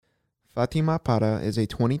Fatima Para is a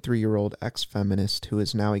 23-year-old ex-feminist who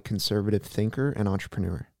is now a conservative thinker and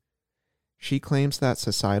entrepreneur. She claims that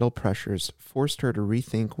societal pressures forced her to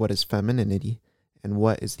rethink what is femininity and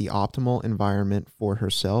what is the optimal environment for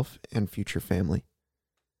herself and future family.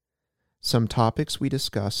 Some topics we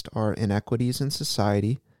discussed are inequities in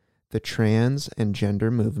society, the trans and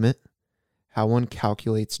gender movement, how one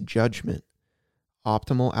calculates judgment,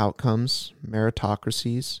 optimal outcomes,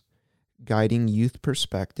 meritocracies, guiding youth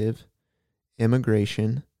perspective,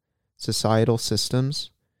 immigration, societal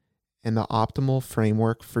systems, and the optimal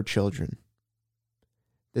framework for children.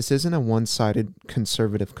 This isn't a one-sided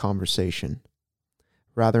conservative conversation,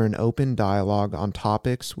 rather an open dialogue on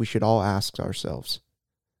topics we should all ask ourselves.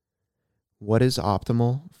 What is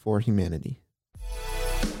optimal for humanity?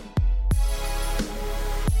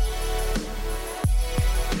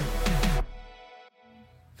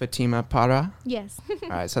 Fatima Para? Yes. All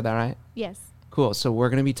right, said that right? Yes. Cool. So we're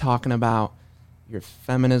going to be talking about your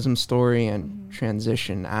feminism story and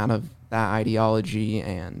transition out of that ideology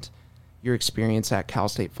and your experience at Cal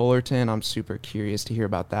State Fullerton. I'm super curious to hear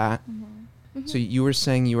about that. So you were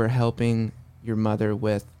saying you were helping your mother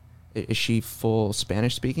with, is she full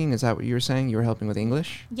Spanish speaking? Is that what you were saying? You were helping with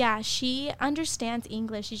English? Yeah, she understands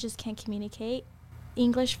English. She just can't communicate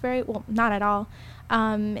English very well, not at all.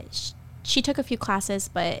 She took a few classes,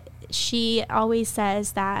 but she always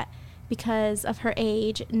says that because of her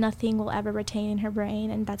age, nothing will ever retain in her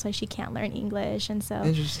brain, and that's why she can't learn English. And so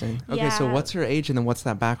Interesting. Okay, so what's her age, and then what's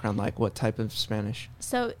that background like? What type of Spanish?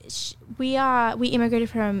 So we immigrated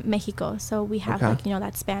from Mexico, so we have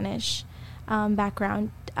that Spanish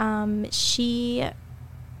background. What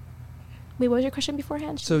was your question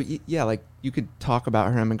beforehand? So like you could talk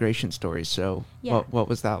about her immigration story. So what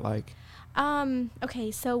was that like?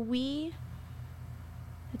 Okay, so let's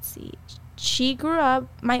see. She grew up,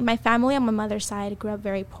 my family on my mother's side grew up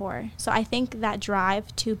very poor. So I think that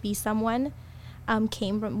drive to be someone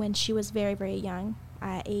came from when she was very, very young,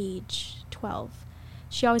 at age 12.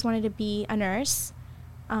 She always wanted to be a nurse,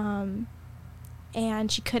 and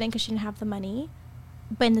she couldn't because she didn't have the money.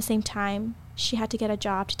 But in the same time, she had to get a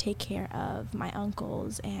job to take care of my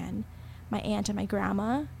uncles and my aunt and my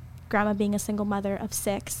grandma being a single mother of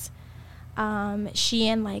 6. She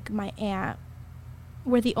and my aunt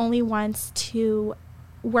were the only ones to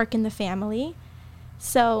work in the family.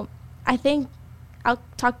 So I think I'll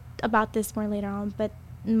talk about this more later on, but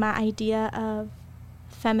my idea of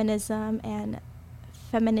feminism and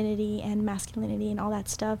femininity and masculinity and all that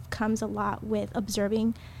stuff comes a lot with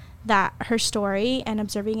observing her story and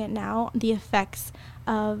observing it now, the effects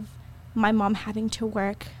of my mom having to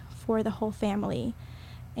work for the whole family.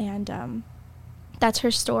 And that's her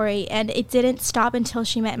story. And it didn't stop until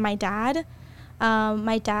she met my dad.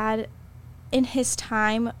 My dad, in his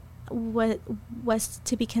time, was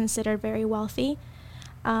to be considered very wealthy.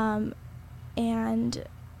 And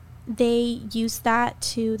they used that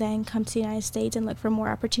to then come to the United States and look for more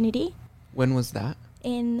opportunity. When was that?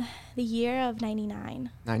 In the year of 99.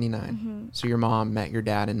 99. Mm-hmm. So your mom met your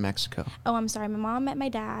dad in Mexico. Oh, I'm sorry. My mom met my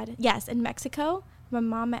dad. Yes, in Mexico. My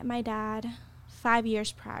mom met my dad 5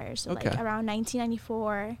 years prior. So around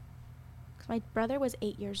 1994. My brother was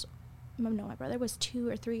 8 years old. No, my brother was 2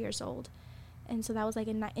 or 3 years old. And so that was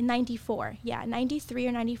in 94. Yeah, 93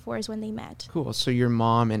 or 94 is when they met. Cool. So your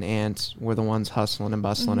mom and aunt were the ones hustling and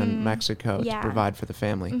bustling in Mexico to provide for the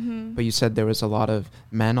family. But you said there was a lot of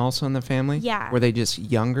men also in the family? Yeah. Were they just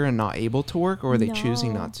younger and not able to work, or were they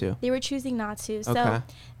choosing not to? They were choosing not to. So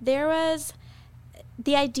there was...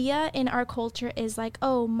 The idea in our culture is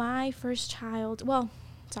my first child... Well...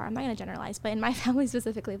 Sorry, I'm not going to generalize, but in my family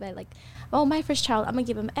specifically, my first child, I'm going to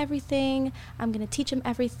give him everything. I'm going to teach him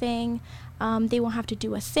everything. They won't have to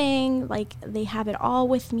do a thing. They have it all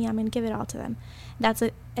with me. I'm going to give it all to them. That's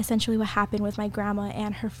essentially what happened with my grandma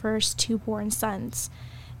and her first 2 born sons,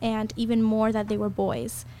 and even more that they were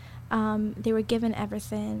boys. They were given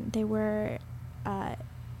everything. They were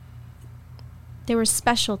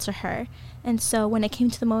special to her. And so when it came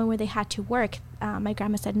to the moment where they had to work, my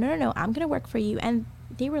grandma said, no, I'm going to work for you. And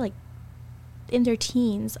they were in their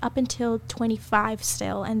teens up until 25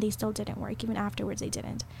 still, and they still didn't work. Even afterwards, they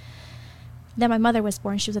didn't. Then my mother was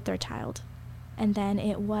born. She was the 3rd child. And then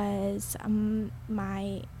it was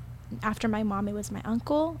after my mom, it was my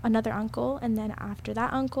uncle, another uncle. And then after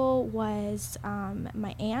that uncle was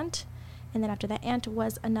my aunt. And then after that aunt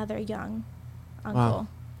was another young uncle. Wow.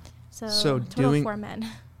 So total of 4 men.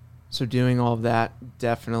 So doing all of that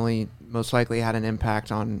definitely most likely had an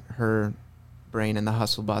impact on her brain and the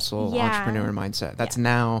hustle bustle entrepreneur mindset. That's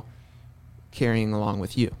now carrying along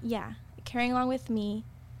with you. Yeah, carrying along with me.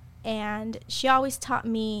 And she always taught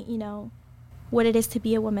me, what it is to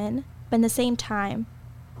be a woman. But in the same time,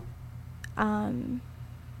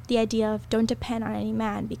 the idea of don't depend on any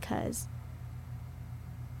man, because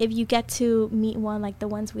if you get to meet one like the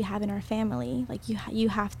ones we have in our family, like you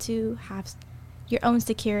have to have your own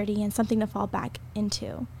security and something to fall back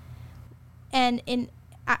into. And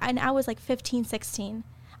I was like 15, 16.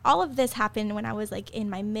 All of this happened when I was like in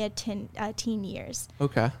my teen years.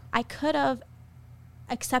 Okay. I could have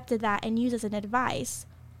accepted that and used as an advice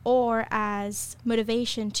or as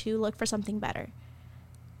motivation to look for something better,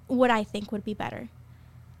 what I think would be better.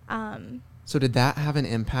 So did that have an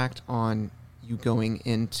impact on you going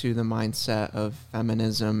into the mindset of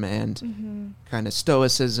feminism and kind of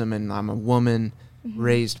stoicism, and I'm a woman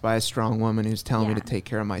raised by a strong woman who's telling me to take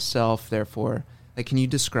care of myself, therefore, like, can you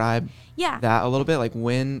describe that a little bit? Like,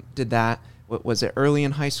 when did that, was it early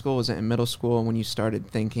in high school? Was it in middle school when you started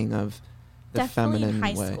thinking of the feminine way?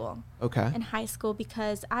 Definitely in high school. Okay. In high school,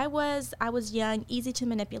 because I was young, easy to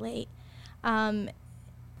manipulate.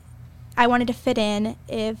 I wanted to fit in.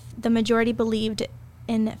 If the majority believed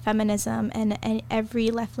in feminism and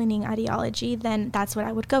every left-leaning ideology, then that's what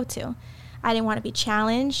I would go to. I didn't want to be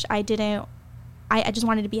challenged. I just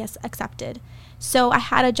wanted to be accepted. So I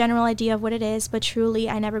had a general idea of what it is, but truly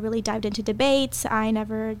I never really dived into debates. I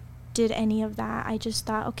never did any of that. I just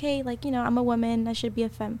thought, okay, like, I'm a woman. I should be a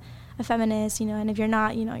feminist, and if you're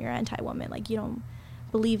not, you're anti-woman. Like, you don't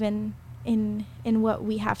believe in what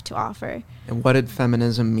we have to offer. And what did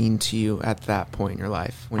feminism mean to you at that point in your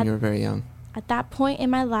life when you were very young? At that point in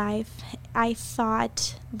my life, I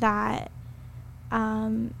thought that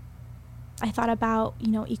I thought about,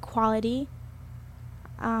 equality,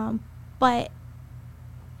 but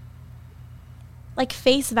like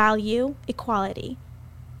face value, equality.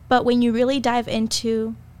 But when you really dive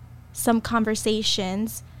into some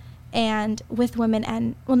conversations and with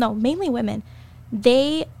women mainly women,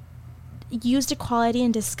 they used equality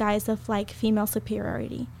in disguise of like female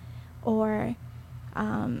superiority, or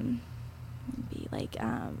and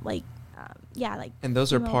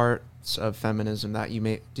those are parts of feminism that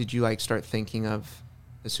did you like start thinking of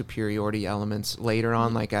the superiority elements later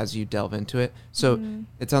on, like as you delve into it? So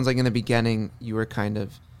it sounds like in the beginning you were kind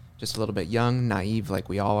of just a little bit young, naive, like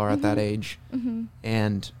we all are at that age,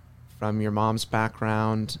 and from your mom's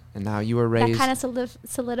background and how you were raised, that kind of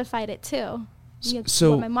solidified it too.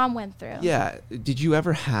 So what my mom went through. Yeah. Did you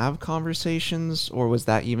ever have conversations, or was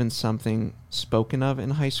that even something spoken of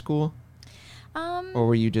in high school? Or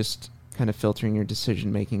were you just kind of filtering your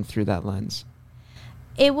decision making through that lens?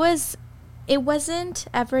 It wasn't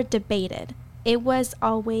ever debated. It was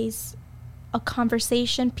always a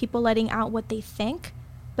conversation, people letting out what they think,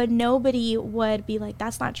 but nobody would be like,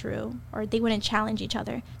 that's not true, or they wouldn't challenge each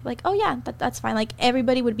other. Like, oh yeah, that's fine. Like,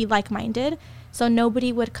 everybody would be like-minded, so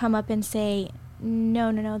nobody would come up and say,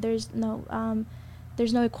 no, there's no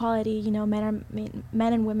equality, men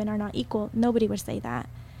and women are not equal. Nobody would say that.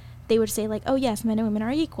 They would say like, oh yes, men and women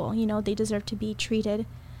are equal, they deserve to be treated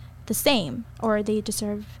the same, or they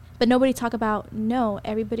deserve, but nobody talk about, no,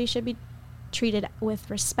 everybody should be treated with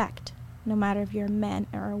respect, no matter if you're a man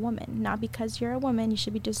or a woman. Not because you're a woman, you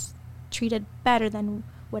should be just treated better than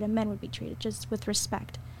what a man would be treated, just with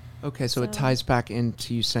respect. Okay, so it ties back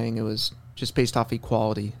into you saying it was just based off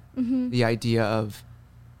equality. The idea of,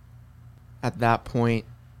 at that point,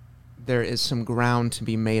 there is some ground to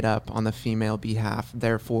be made up on the female behalf.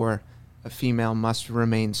 Therefore, a female must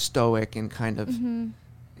remain stoic and kind of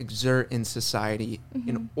exert in society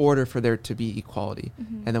in order for there to be equality.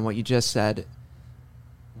 And then what you just said,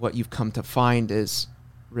 what you've come to find is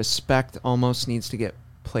respect almost needs to get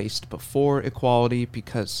placed before equality,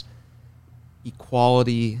 because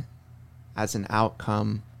equality as an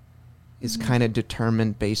outcome is kind of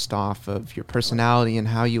determined based off of your personality and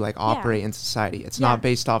how you like operate in society. It's not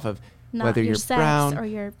based off of whether you're brown or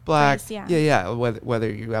you're black, race,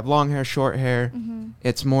 whether you have long hair, short hair.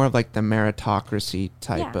 It's more of like the meritocracy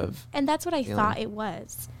type of. And that's what I thought it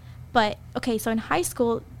was. But okay, so in high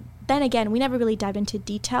school, then again, we never really dived into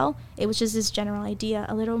detail. It was just this general idea.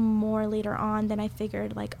 A little more later on, then I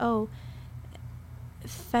figured like, oh,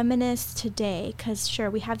 feminists today, because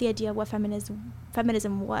sure, we have the idea of what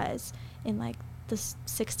feminism was in like the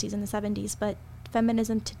 60s and the 70s, but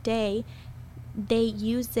feminism today, they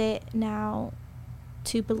use it now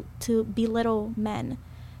to belittle men,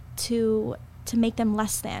 to make them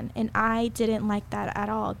less than. And I didn't like that at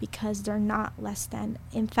all, because they're not less than.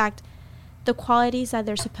 In fact, the qualities that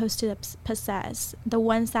they're supposed to possess, the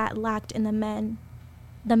ones that lacked in the men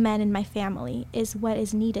in my family, is what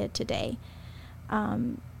is needed today,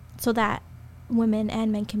 so that women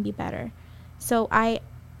and men can be better. So I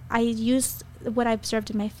used what I observed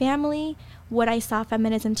in my family, what I saw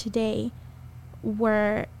feminism today,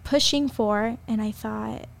 were pushing for, and I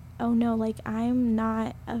thought, oh no, like I'm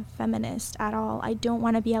not a feminist at all. I don't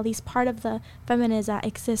want to be at least part of the feminism that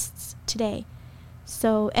exists today.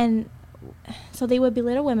 So they would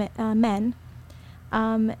belittle men.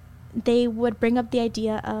 They would bring up the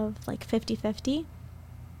idea of like 50-50.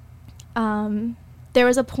 There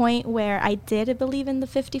was a point where I did believe in the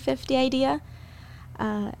 50-50 idea,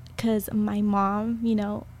 because my mom, you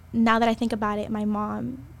know, now that I think about it, my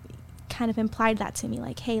mom kind of implied that to me,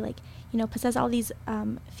 like, hey, like, you know, possess all these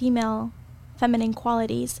feminine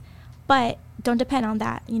qualities, but don't depend on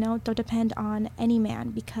that, you know, don't depend on any man,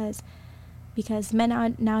 because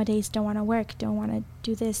men nowadays don't want to work, don't want to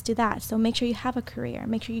do this, do that. So make sure you have a career,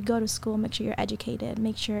 make sure you go to school, make sure you're educated,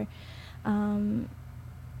 make sure you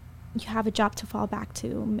have a job to fall back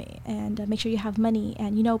to, and make sure you have money,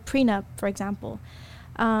 and, you know, prenup, for example.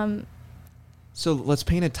 So let's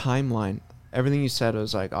paint a timeline. Everything you said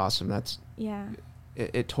was like awesome. That's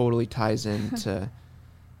it totally ties into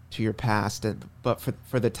to your past. But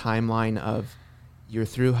for the timeline of you're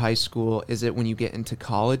through high school, is it when you get into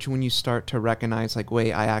college when you start to recognize like,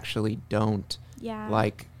 wait, I actually don't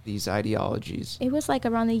like these ideologies? It was like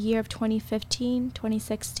around the year of 2015,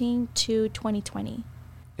 2016 to 2020.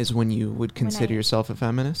 Is when you would consider yourself a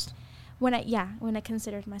feminist? When I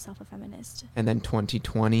considered myself a feminist. And then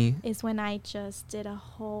 2020 is when I just did a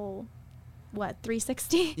whole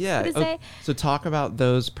 360? Yeah. So talk about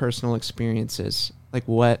those personal experiences. Like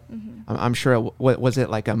what? I'm sure. What was it,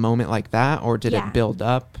 like a moment like that, or did it build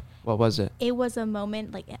up? What was it? It was a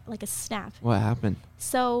moment, like a snap. What happened?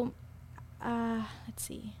 So, let's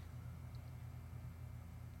see.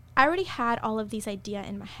 I already had all of these ideas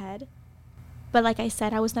in my head, but like I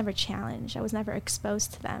said, I was never challenged. I was never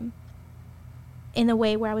exposed to them in a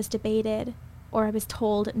way where I was debated or I was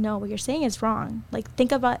told, no, what you're saying is wrong. Like,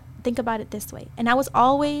 think about it this way. And I was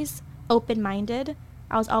always open-minded.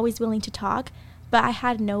 I was always willing to talk, but I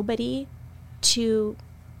had nobody to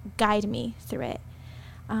guide me through it.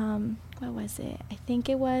 What was it? I think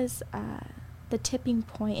it was the tipping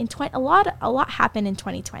point. A lot happened in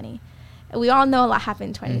 2020. We all know a lot happened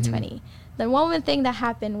in 2020. Mm-hmm. The one thing that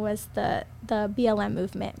happened was the BLM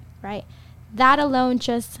movement, right? That alone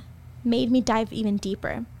just made me dive even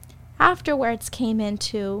deeper. Afterwards came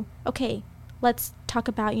into, okay, let's talk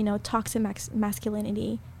about, you know, toxic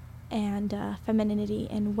masculinity and femininity,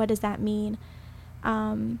 and what does that mean?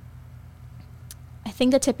 I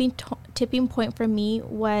think the tipping point for me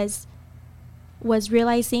was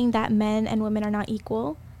realizing that men and women are not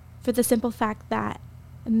equal, for the simple fact that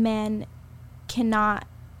men cannot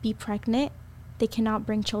be pregnant, they cannot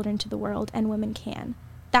bring children to the world, and women can.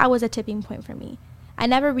 That was a tipping point for me. I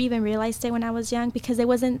never even realized it when I was young, because it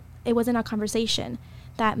wasn't a conversation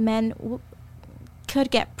that men could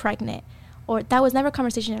get pregnant, or that was never a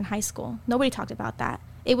conversation in high school. Nobody talked about that.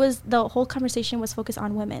 It was, the whole conversation was focused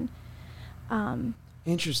on women.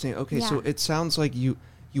 Interesting. Okay, so it sounds like you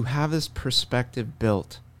have this perspective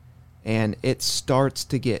built, and it starts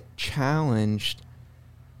to get challenged,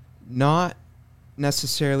 not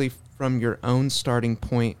necessarily from your own starting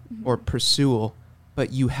point or pursuit,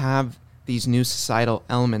 but you have these new societal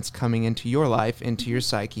elements coming into your life, into your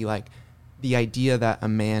psyche, like the idea that a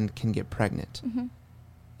man can get pregnant.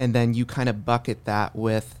 And then you kind of bucket that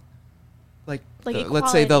with like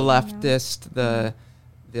let's say the leftist, you know?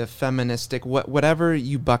 the feministic, whatever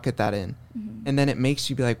you bucket that in. And then it makes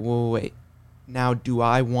you be like, whoa, wait, now do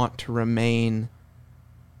I want to remain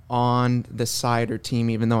on the side or team,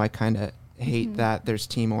 even though I kind of hate that there's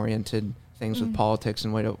team-oriented things with politics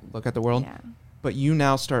and way to look at the world. But you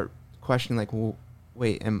now start questioning, like, well,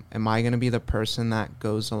 wait, am I going to be the person that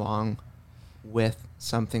goes along with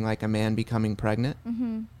something like a man becoming pregnant?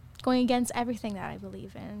 Going against everything that I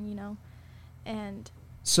believe in, you know. And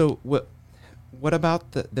so what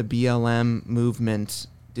about the BLM movement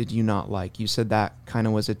did you not like? You said that kind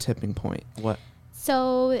of was a tipping point. What?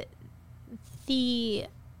 So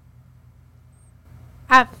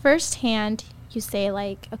at first hand, you say,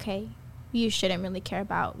 like, okay, you shouldn't really care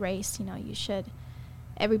about race, you know,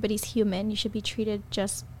 everybody's human, you should be treated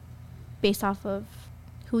just based off of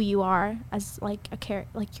who you are as like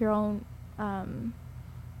like your own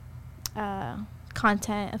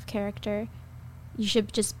content of character. You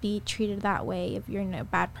should just be treated that way. If you're a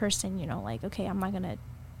bad person, you know, like, okay, I'm not gonna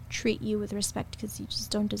treat you with respect because you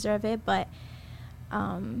just don't deserve it, but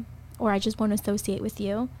or I just won't associate with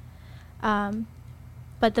you.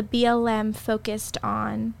 But the BLM focused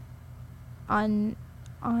on BLM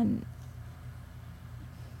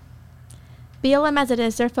as it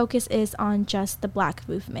is, their focus is on just the Black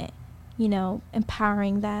movement, you know,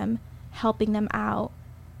 empowering them, helping them out,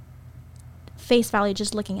 face value,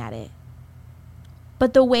 just looking at it.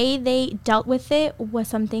 But the way they dealt with it was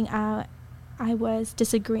something I was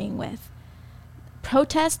disagreeing with.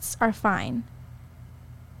 Protests are fine.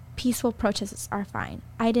 Peaceful protests are fine.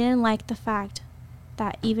 I didn't like the fact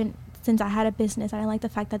that, even since I had a business, I didn't like the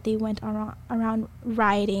fact that they went around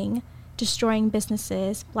rioting, destroying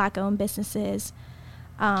businesses, Black-owned businesses,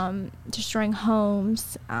 destroying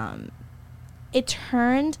homes. It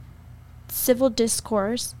turned civil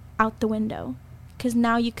discourse out the window, because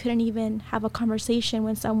now you couldn't even have a conversation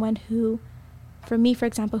with someone who, for me, for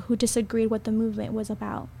example, who disagreed what the movement was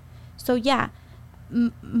about. So yeah,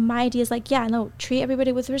 my idea is like, yeah, no, treat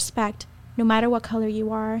everybody with respect, no matter what color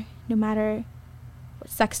you are, no matter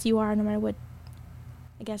what sex you are, no matter what,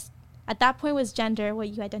 I guess at that point was gender, what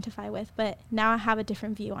you identify with, but now I have a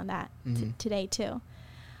different view on that today too.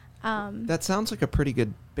 That sounds like a pretty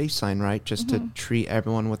good baseline, right? Just to treat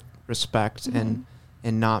everyone with respect and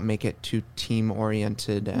not make it too team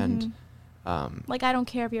oriented and like, I don't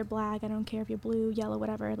care if you're Black, I don't care if you're blue, yellow,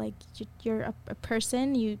 whatever. Like, you're a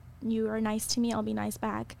person. You are nice to me, I'll be nice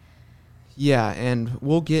back. Yeah, and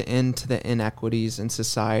we'll get into the inequities in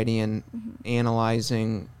society and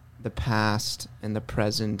analyzing the past and the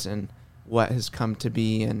present and what has come to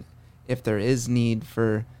be, and if there is need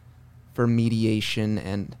for mediation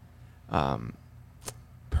and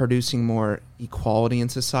producing more equality in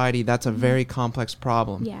society. That's a very complex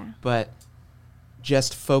problem. Yeah. But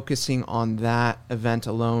just focusing on that event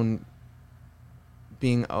alone,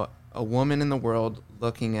 being a woman in the world,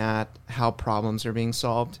 looking at how problems are being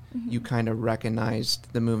solved, you kind of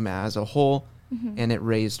recognized the movement as a whole, and it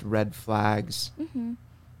raised red flags.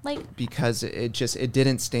 Like, because it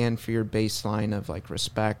didn't stand for your baseline of like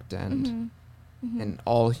respect and and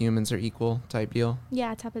all humans are equal type deal.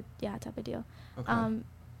 Type of deal. Okay.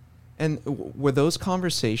 And were those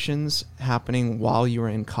conversations happening while you were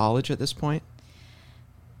in college at this point?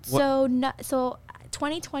 So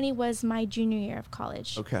 2020 was my junior year of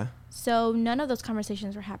college. Okay. So none of those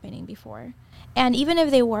conversations were happening before. And even if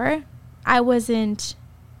they were, I wasn't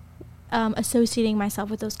associating myself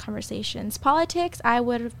with those conversations. Politics,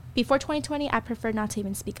 before 2020, I preferred not to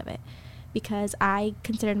even speak of it, because I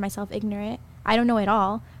considered myself ignorant. I don't know it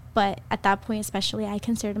all, but at that point especially, I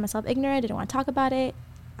considered myself ignorant, didn't want to talk about it.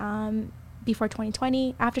 Before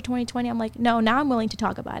 2020, after 2020, I'm like, no, now I'm willing to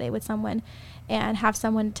talk about it with someone and have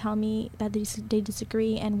someone tell me that they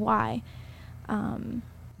disagree and why.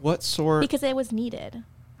 Because it was needed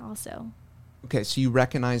also. Okay, so you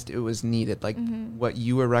recognized it was needed. Like, what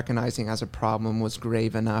you were recognizing as a problem was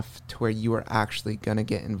grave enough to where you were actually going to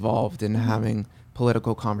get involved in having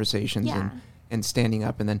political conversations and standing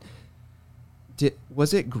up. And then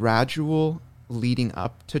was it gradual leading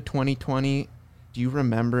up to 2020? Do you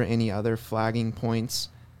remember any other flagging points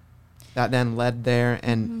that then led there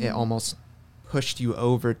and it almost pushed you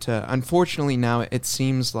over to, unfortunately now it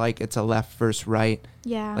seems like it's a left versus right.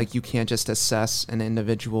 Yeah. Like, you can't just assess an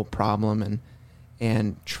individual problem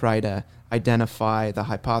and try to identify the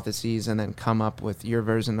hypotheses and then come up with your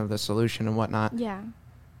version of the solution and whatnot. Yeah.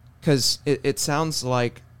 Because it sounds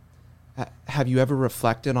like, have you ever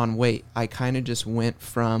reflected on, wait, I kind of just went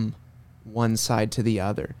from one side to the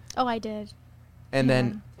other? Oh, I did. And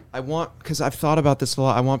then because I've thought about this a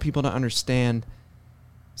lot, I want people to understand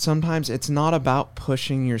sometimes it's not about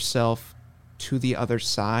pushing yourself to the other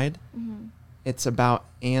side. It's about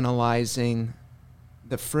analyzing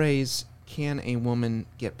the phrase, can a man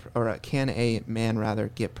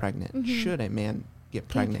rather get pregnant? Should a man get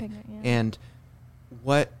pregnant? And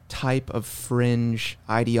what type of fringe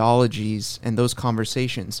ideologies and those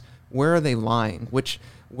conversations, where are they lying? Which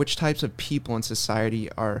types of people in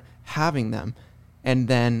society are having them? And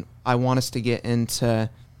then I want us to get into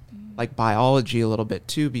like biology a little bit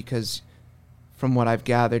too, because from what I've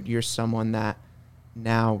gathered, you're someone that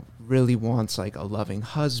now really wants like a loving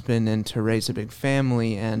husband and to raise a big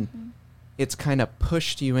family. And it's kind of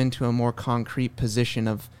pushed you into a more concrete position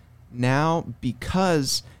of now,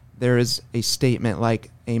 because there is a statement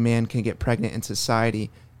like a man can get pregnant in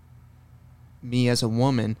society, me as a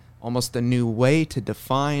woman, almost the new way to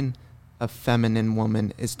define a feminine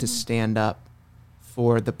woman is to stand up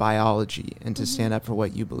for the biology and to stand up for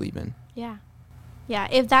what you believe in. Yeah.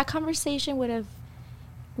 If that conversation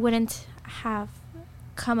wouldn't have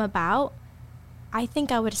come about, I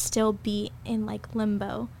think I would still be in like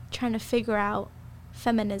limbo trying to figure out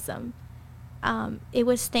feminism. It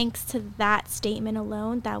was thanks to that statement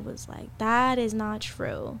alone that was like, that is not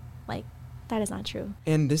true. Like, that is not true.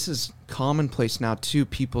 And this is commonplace now too.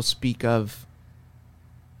 People speak of,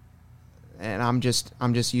 and I'm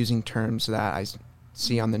just using terms that I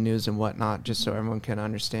see on the news and whatnot, just so everyone can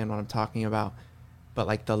understand what I'm talking about. but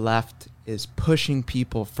like the left is pushing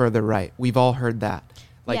people further right. We've all heard that.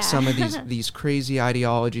 Like some of these crazy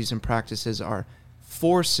ideologies and practices are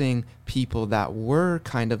forcing people that were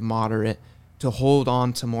kind of moderate to hold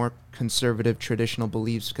on to more conservative traditional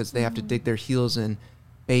beliefs because they have to dig their heels in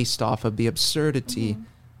based off of the absurdity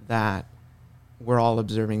that we're all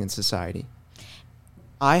observing in society.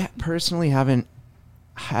 I personally haven't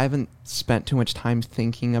spent too much time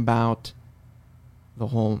thinking about the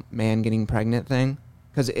whole man getting pregnant thing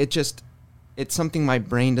because it's something my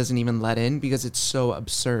brain doesn't even let in because it's so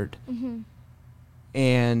absurd.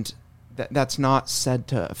 And that's not said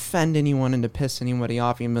to offend anyone and to piss anybody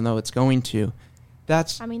off, even though it's going to.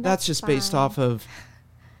 That's just fine. Based off of,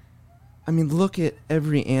 look at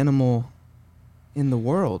every animal in the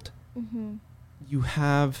world. You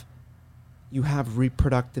have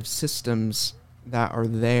reproductive systems that are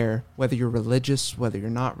there, whether you're religious, whether you're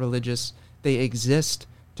not religious, they exist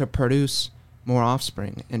to produce more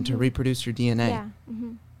offspring and to reproduce your DNA. Yeah.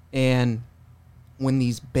 And when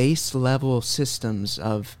these base level systems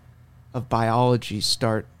of biology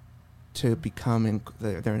start to become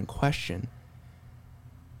they're in question,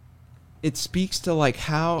 it speaks to like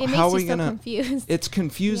how are we gonna confused. It's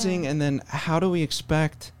confusing. And then how do we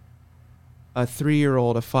expect a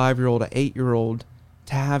 3-year-old, a 5-year-old, a 8-year-old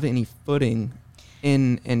to have any footing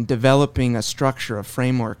in developing a structure, a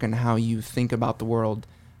framework, and how you think about the world?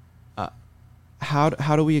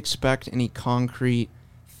 How do we expect any concrete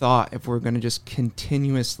thought if we're going to just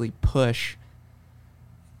continuously push?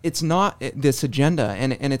 It's not this agenda,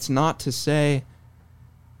 and it's not to say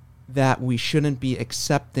that we shouldn't be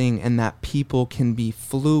accepting and that people can be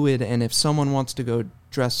fluid, and if someone wants to go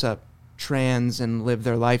dress up trans and live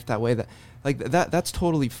their life that way, that's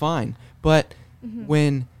totally fine. But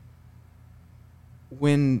when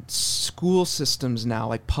school systems now,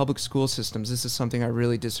 like public school systems, this is something I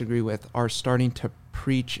really disagree with, are starting to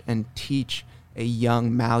preach and teach a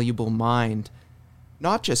young, malleable mind,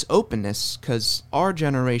 not just openness, because our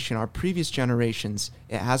generation, our previous generations,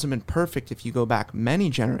 it hasn't been perfect if you go back many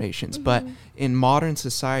generations, but in modern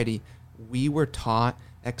society, we were taught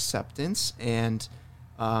acceptance and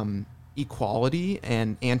equality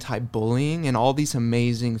and anti-bullying and all these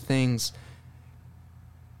amazing things.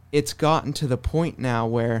 It's gotten to the point now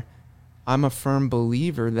where I'm a firm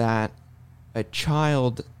believer that a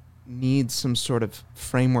child needs some sort of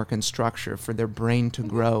framework and structure for their brain to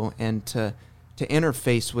grow and to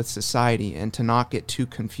interface with society and to not get too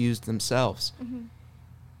confused themselves.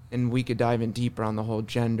 And we could dive in deeper on the whole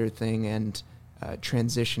gender thing and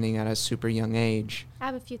transitioning at a super young age. I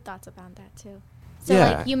have a few thoughts about that too. So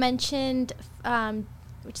like you mentioned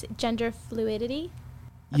gender fluidity.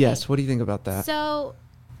 Okay. Yes, what do you think about that? So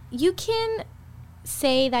you can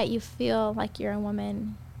say that you feel like you're a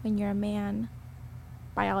woman when you're a man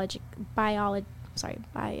biologically. That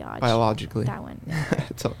one.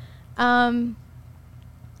 It's all.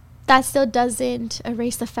 That still doesn't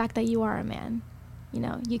erase the fact that you are a man.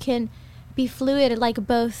 You can be fluid, like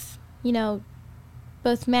both men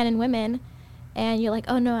and women, and you're like,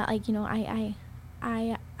 oh no, I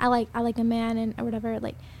like a man and or whatever,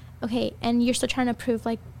 like, okay, and you're still trying to prove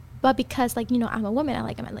like, but because like I'm a woman, I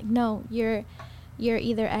like a man. Like, no, you're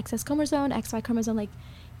either XX chromosome, XY chromosome. Like,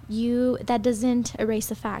 that doesn't erase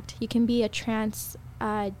the fact you can be a trans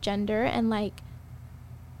gender, and like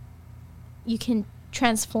you can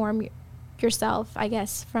transform yourself, I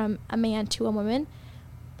guess, from a man to a woman,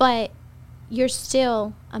 but you're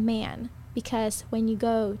still a man, because when you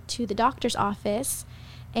go to the doctor's office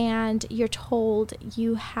and you're told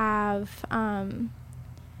you have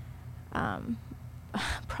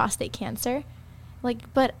prostate cancer,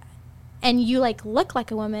 and you like look like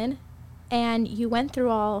a woman and you went through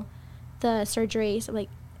all the surgeries,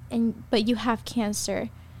 but you have cancer,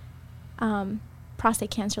 prostate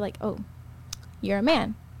cancer, like, oh, you're a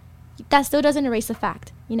man. That still doesn't erase the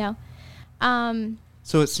fact,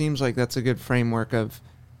 So it seems like that's a good framework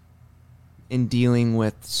in dealing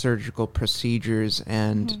with surgical procedures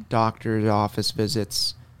and doctor's office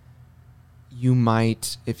visits. You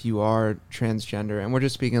might, if you are transgender, and we're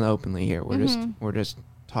just speaking openly here, we're just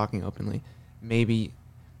talking openly, maybe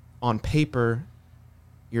on paper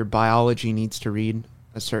your biology needs to read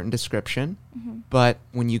a certain description, but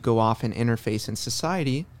when you go off and interface in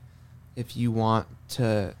society, if you want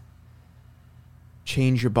to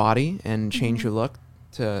change your body and change your look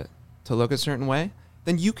to look a certain way,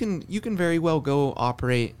 then you can very well go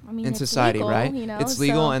operate in society, legal, right? It's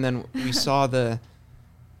legal, and then we saw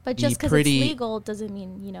but just because it's legal doesn't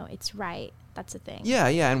mean it's right. That's the thing. Yeah,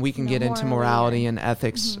 and we can get into morality and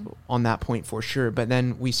ethics on that point for sure. But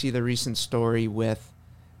then we see the recent story with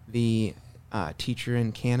the teacher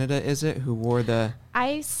in Canada, is it, who wore the...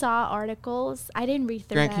 I saw articles. I didn't read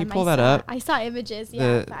through Grant, them. can you pull that up? I saw images,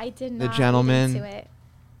 yeah, but I did not the gentleman, read into it.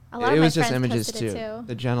 A lot it of my was just friends images posted too. it too.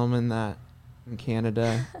 The gentleman that in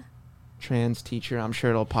Canada, trans teacher. I'm sure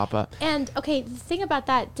it'll pop up. And okay, the thing about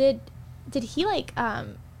that, did he like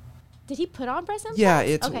did he put on breast implants? Yeah,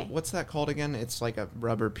 it's okay. What's that called again? It's like a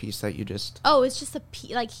rubber piece that you just... Oh, it's just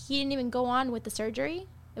like he didn't even go on with the surgery.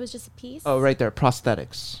 It was just a piece. Oh, right there,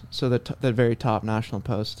 prosthetics. So the very top National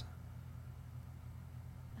Post.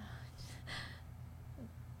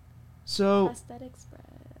 So prosthetics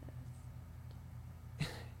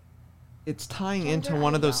breast. It's tying Gender into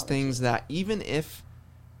one of those ideology. things that even if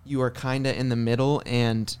you are kind of in the middle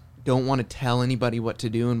and don't want to tell anybody what to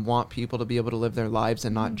do and want people to be able to live their lives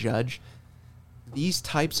and not judge, these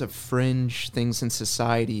types of fringe things in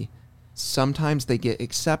society, sometimes they get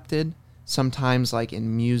accepted, sometimes like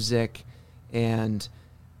in music and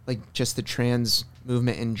like just the trans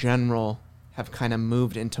movement in general have kind of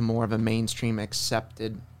moved into more of a mainstream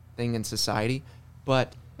accepted thing in society.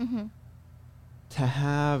 But to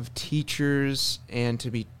have teachers and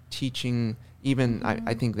to be teaching even,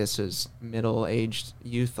 I think this is middle-aged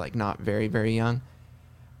youth, like not very, very young.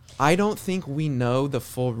 I don't think we know the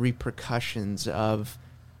full repercussions of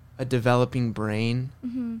a developing brain,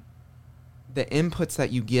 the inputs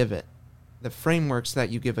that you give it, the frameworks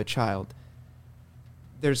that you give a child.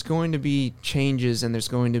 There's going to be changes and there's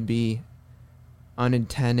going to be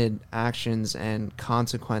unintended actions and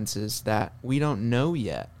consequences that we don't know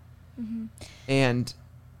yet. And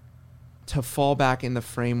to fall back in the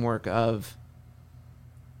framework of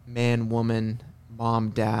man, woman, mom,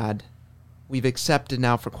 dad, we've accepted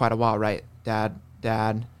now for quite a while, right? Dad,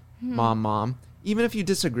 mom. Even if you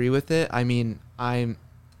disagree with it, I mean, I'm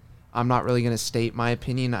not really going to state my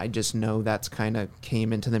opinion. I just know that's kind of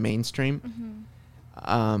came into the mainstream.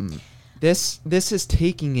 This is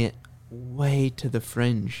taking it way to the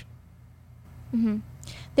fringe.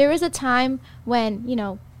 There was a time when, you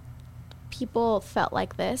know, people felt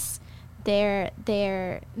like this. They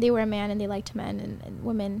were a man and they liked men, and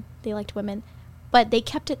women, they liked women, but they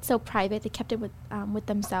kept it so private. They kept it with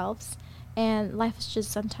themselves, and life is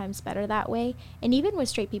just sometimes better that way. And even with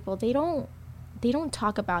straight people, they don't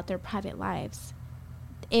talk about their private lives.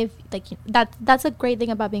 If like that's a great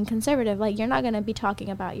thing about being conservative. Like, you're not gonna be talking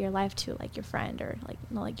about your life to like your friend or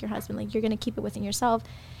like your husband. Like, you're gonna keep it within yourself,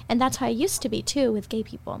 and that's how it used to be too with gay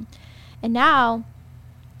people. And now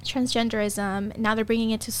transgenderism, now they're bringing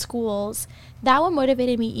it to schools. That one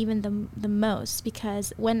motivated me even the most,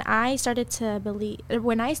 because when I started to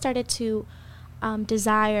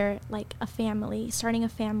desire like a family, starting a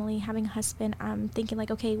family, having a husband, I'm thinking like,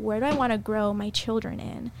 okay, where do I want to grow my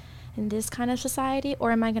children in this kind of society,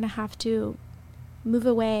 or am I going to have to move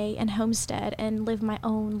away and homestead and live my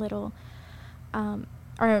own little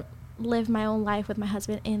or live my own life with my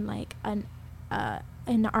husband in like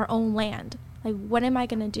in our own land? Like, what am I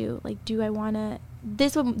going to do? Like, do I want to...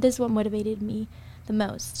 This is what motivated me the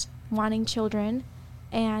most. Wanting children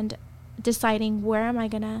and deciding where am I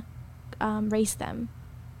going to raise them.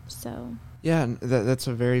 So... Yeah, that's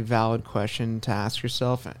a very valid question to ask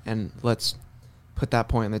yourself. And let's put that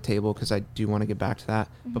point on the table, because I do want to get back to that.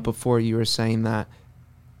 But before, you were saying that...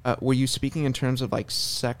 were you speaking in terms of, like,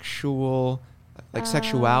 sexuality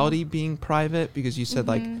being private? Because you said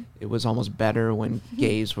like it was almost better when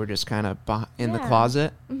gays were just kind of in the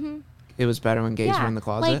closet. It was better when gays were in the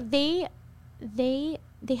closet. Like they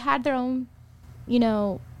had their own, you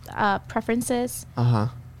know, preferences.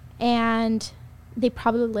 And they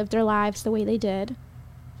probably lived their lives the way they did,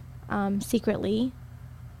 secretly.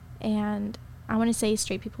 And I want to say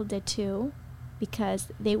straight people did too, because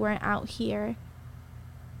they weren't out here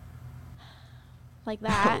like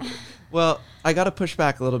that. Well, I got to push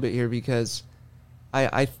back a little bit here, because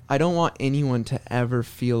I don't want anyone to ever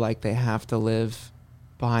feel like they have to live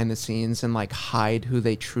behind the scenes and like hide who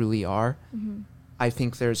they truly are. I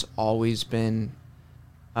think there's always been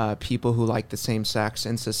people who like the same sex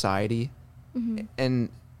in society, and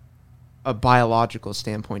a biological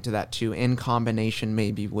standpoint to that too, in combination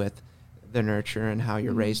maybe with the nurture and how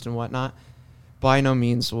you're raised and whatnot. By no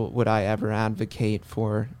means would I ever advocate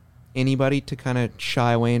for anybody to kind of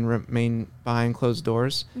shy away and remain behind closed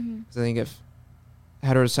doors. Because I think if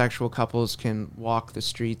heterosexual couples can walk the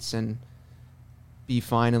streets and be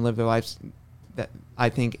fine and live their lives, that I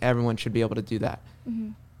think everyone should be able to do that.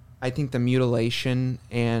 I think the mutilation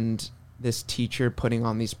and this teacher putting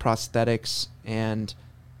on these prosthetics, and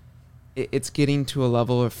it's getting to a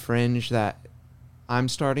level of fringe that I'm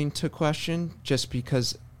starting to question, just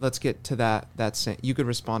because let's get to that you could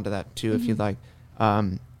respond to that too if you'd like.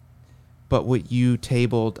 But what you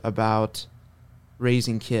tabled about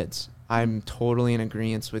raising kids. I'm totally in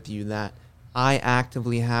agreement with you that I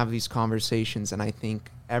actively have these conversations, and I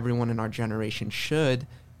think everyone in our generation should,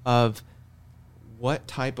 of what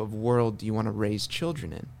type of world do you want to raise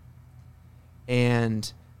children in?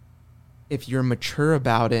 And if you're mature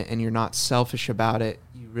about it and you're not selfish about it,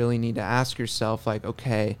 you really need to ask yourself, like,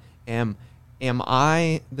 okay, am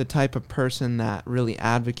I the type of person that really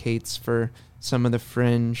advocates for some of the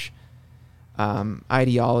fringe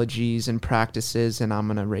ideologies and practices, and I'm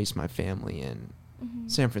going to raise my family in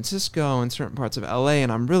San Francisco and certain parts of LA,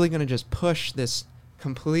 and I'm really going to just push this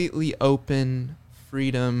completely open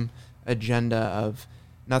freedom agenda of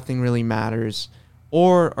nothing really matters?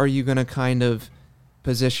 Or are you going to kind of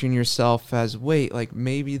position yourself as, wait, like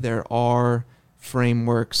maybe there are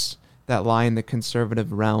frameworks that lie in the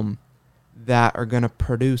conservative realm that are going to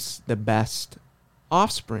produce the best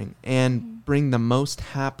offspring and bring the most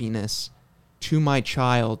happiness to my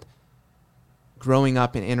child growing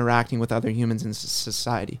up and interacting with other humans in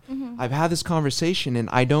society? I've had this conversation, and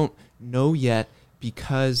I don't know yet,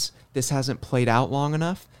 because this hasn't played out long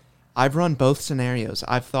enough. I've run both scenarios.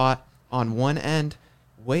 I've thought on one end,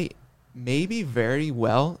 wait, maybe very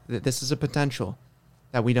well that this is a potential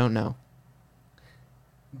that we don't know.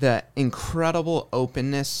 The incredible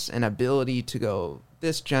openness and ability to go,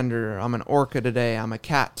 this gender, I'm an orca today, I'm a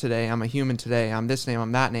cat today, I'm a human today, I'm this name,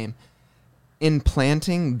 I'm that name.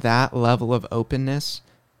 Implanting that level of openness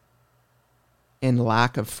and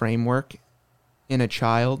lack of framework in a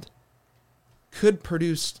child could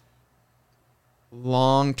produce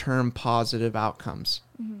long-term positive outcomes.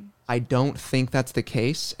 I don't think that's the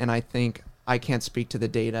case, and I think I can't speak to the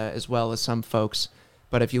data as well as some folks,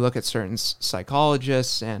 but if you look at certain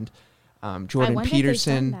psychologists, and Jordan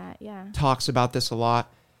Peterson talks about this a lot,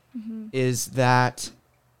 is that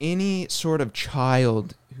any sort of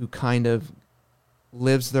child who kind of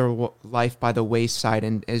lives their life by the wayside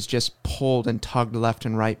and is just pulled and tugged left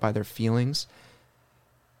and right by their feelings,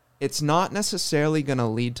 it's not necessarily going to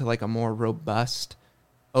lead to like a more robust,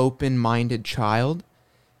 open-minded child.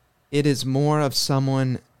 It is more of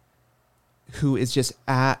someone who is just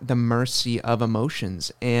at the mercy of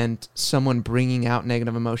emotions, and someone bringing out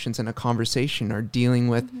negative emotions in a conversation, or dealing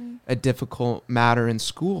with a difficult matter in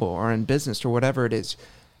school or in business or whatever it is.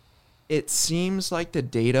 It seems like the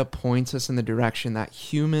data points us in the direction that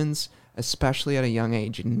humans, especially at a young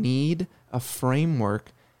age, need a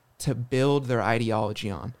framework to build their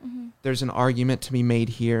ideology on. There's an argument to be made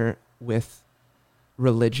here with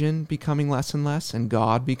religion becoming less and less, and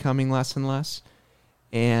God becoming less and less,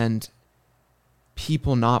 and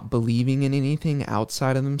people not believing in anything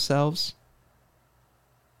outside of themselves.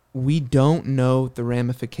 We don't know the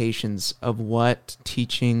ramifications of what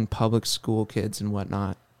teaching public school kids and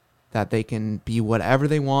whatnot, that they can be whatever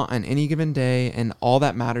they want on any given day, and all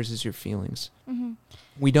that matters is your feelings.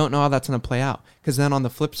 We don't know how that's going to play out, because then on the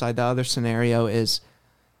flip side, the other scenario is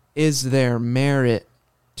there merit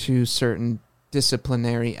to certain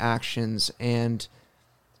disciplinary actions and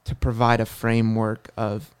to provide a framework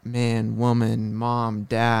of man, woman, mom,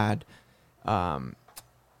 dad, being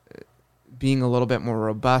a little bit more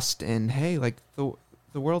robust, and hey, like the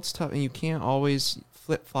world's tough, and you can't always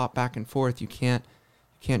flip-flop back and forth. You can't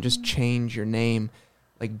just change your name.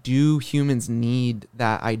 Like, do humans need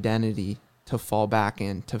that identity to fall back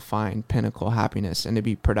in to find pinnacle happiness and to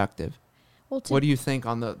be productive? Well, what do you think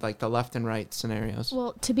on the left and right scenarios?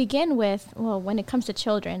 Well, to begin with, when it comes to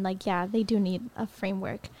children, they do need a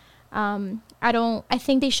framework. I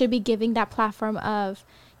think they should be giving that platform of,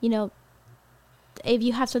 if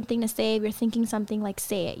you have something to say, if you're thinking something,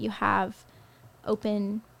 say it. You have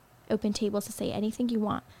open tables to say anything you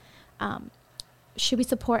want. Should we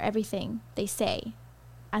support everything they say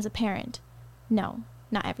as a parent? No,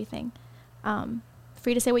 not everything.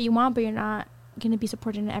 Free to say what you want, but you're not going to be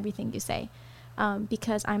supported in everything you say.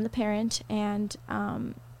 Because I'm the parent, and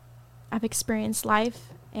I've experienced life,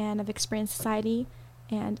 and I've experienced society,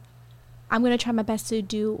 and I'm going to try my best to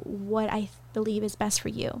do what I believe is best for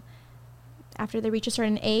you. After they reach a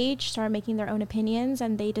certain age, start making their own opinions,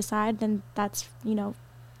 and they decide, then that's,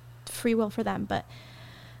 free will for them. But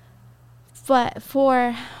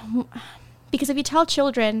because if you tell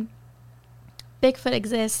children Bigfoot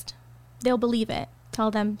exists, they'll believe it. Tell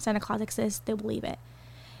them Santa Claus exists, they'll believe it.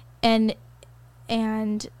 And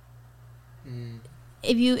if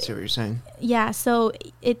you... I see what you're saying. Yeah, so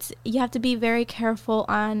you have to be very careful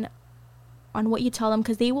on what you tell them,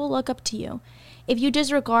 because they will look up to you. If you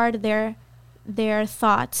disregard their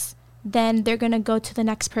thoughts, then they're going to go to the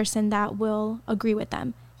next person that will agree with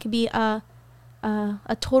them. It could be a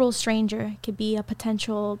total stranger. It could be a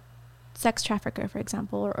potential sex trafficker, for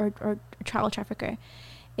example, or child trafficker.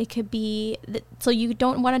 It could be so you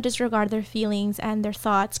don't want to disregard their feelings and their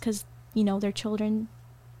thoughts because, you know, they're children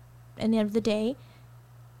at the end of the day.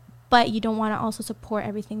 But you don't want to also support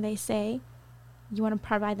everything they say. You want to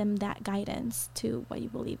provide them that guidance to what you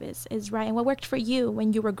believe is right and what worked for you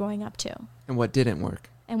when you were growing up too. And what didn't work.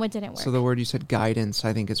 So the word you said, guidance,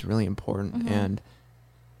 I think is really important. Mm-hmm. And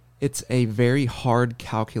it's a very hard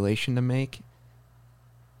calculation to make,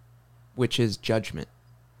 which is judgment.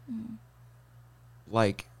 Mm-hmm.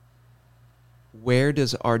 Like, where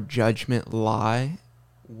does our judgment lie?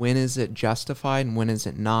 When is it justified and when is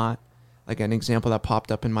it not? Like, an example that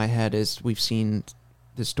popped up in my head is we've seen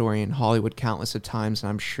this story in Hollywood countless of times, and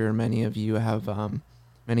I'm sure many of you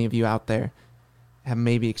out there have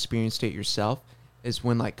maybe experienced it yourself, is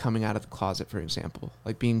when, like, coming out of the closet, for example,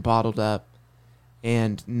 like being bottled up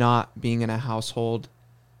and not being in a household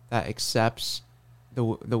that accepts the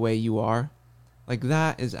way you are. Like,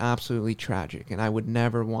 that is absolutely tragic, and I would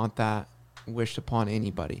never want that wished upon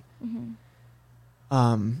anybody.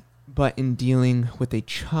 Mm-hmm. But in dealing with a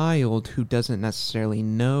child who doesn't necessarily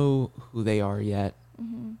know who they are yet,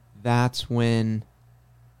 Mm-hmm. that's when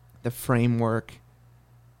the framework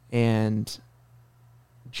and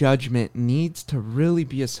judgment needs to really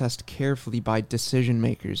be assessed carefully by decision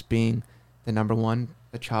makers, being the number one,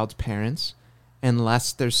 the child's parents,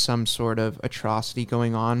 unless there's some sort of atrocity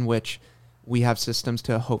going on, which we have systems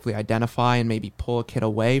to hopefully identify and maybe pull a kid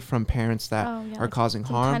away from parents that are like causing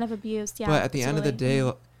some harm. kind of abuse, yeah. But at the end of the day,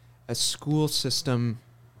 absolutely. a school system,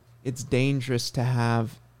 it's dangerous to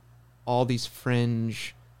have all these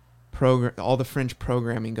all the fringe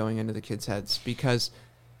programming going into the kids' heads, because,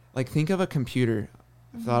 like, think of a computer.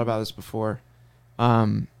 I've thought about this before.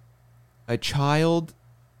 A child's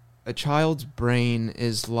brain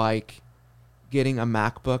is like getting a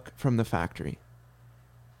MacBook from the factory.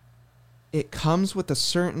 It comes with a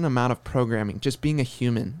certain amount of programming, just being a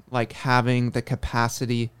human, like having the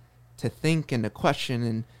capacity to think and to question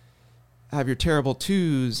and have your terrible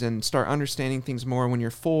twos and start understanding things more when you're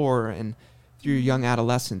 4 and through your young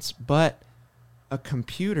adolescence. But a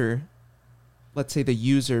computer, let's say the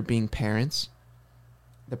user being parents,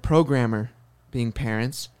 the programmer being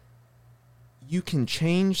parents, you can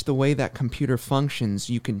change the way that computer functions.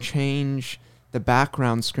 You can change the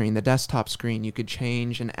background screen, the desktop screen. You could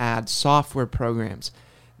change and add software programs.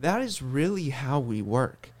 That is really how we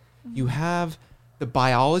work. Mm-hmm. You have the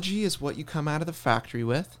biology is what you come out of the factory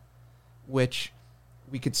with, which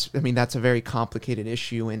that's a very complicated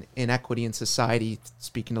issue in inequity in society,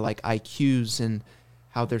 speaking to like IQs and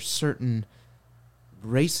how there's certain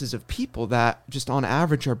races of people that just on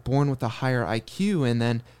average are born with a higher IQ. And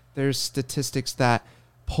then there's statistics that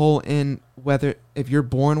pull in whether if you're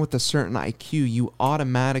born with a certain IQ, you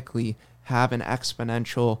automatically have an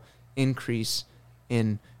exponential increase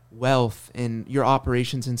in wealth in your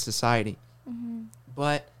operations in society. Mm-hmm.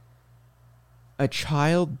 But a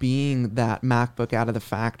child being that MacBook out of the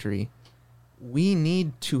factory, we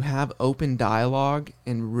need to have open dialogue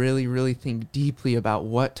and really, really think deeply about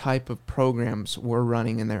what type of programs we're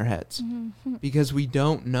running in their heads. Mm-hmm. Because we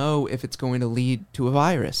don't know if it's going to lead to a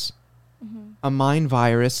virus, Mm-hmm. a mind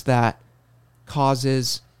virus that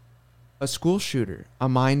causes a school shooter, a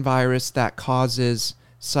mind virus that causes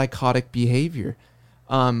psychotic behavior.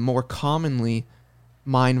 More commonly,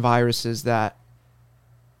 mind viruses that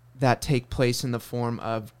take place in the form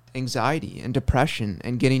of anxiety and depression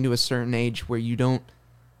and getting to a certain age where you don't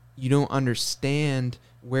understand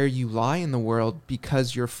where you lie in the world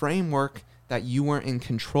because your framework that you weren't in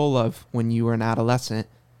control of when you were an adolescent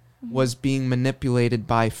Mm-hmm. was being manipulated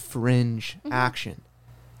by fringe Mm-hmm. action.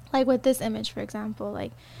 Like with this image, for example,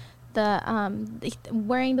 like the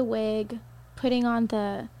wearing the wig, putting on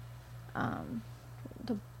the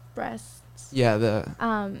breasts. Yeah, the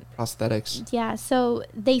prosthetics. Yeah, so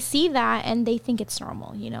they see that and they think it's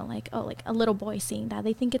normal, you know, like, oh, like a little boy seeing that,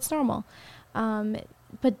 they think it's normal.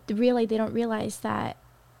 But really they don't realize that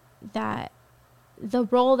the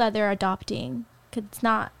role that they're adopting, 'cause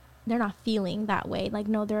they're not feeling that way. Like,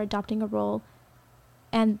 no, they're adopting a role,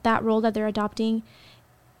 and that role that they're adopting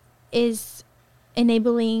is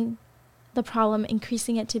enabling the problem,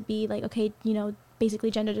 increasing it to be like, okay, you know,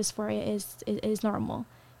 basically gender dysphoria is normal,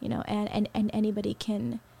 you know, and anybody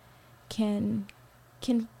can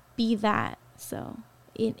be that. So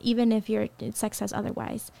even if your sex says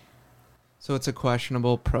otherwise. So it's a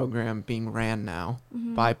questionable program being ran now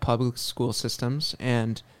Mm-hmm. by public school systems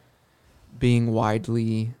and being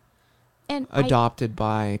widely and adopted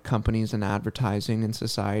by companies and advertising and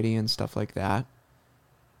society and stuff like that.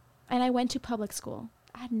 I went to public school.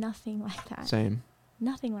 I had nothing like that. Same.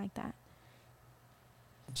 Nothing like that.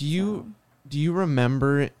 Do you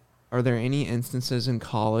remember Are there any instances in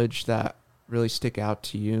college that really stick out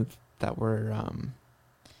to you that were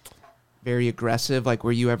very aggressive? Like,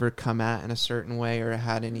 were you ever come at in a certain way or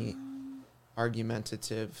had any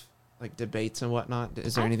argumentative, like, debates and whatnot?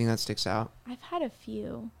 Is there anything that sticks out? I've had a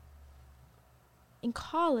few. In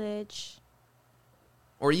college.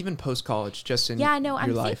 Or even post-college, just in Yeah, no, your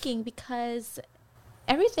I'm life. thinking because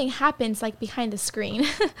everything happens, like, behind the screen.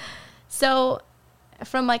 So,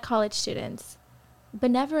 from, like, college students.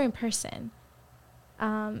 But never in person.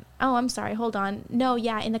 I'm sorry, hold on. No,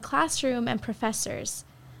 yeah, in the classroom and professors.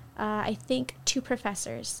 I think 2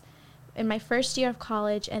 professors in my first year of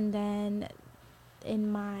college, and then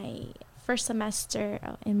in my first semester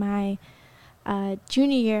in my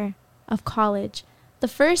junior year of college. The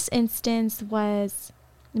first instance was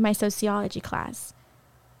in my sociology class.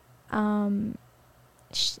 I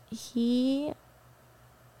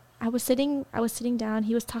was sitting down.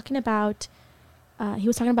 He was talking about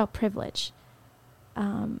privilege.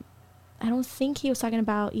 I don't think he was talking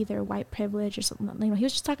about either white privilege or something. You know, he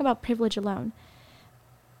was just talking about privilege alone.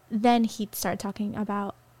 Then he started talking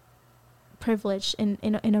about privilege in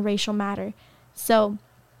a racial matter. So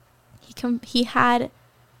he had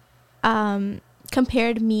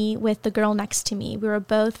compared me with the girl next to me. We were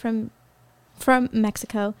both from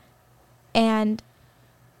Mexico, and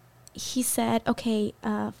he said, "Okay,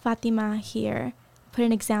 Fatima here put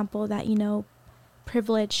an example that, you know,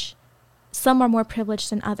 privilege. Some are more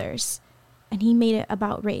privileged than others." And he made it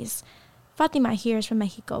about race. Fatima here is from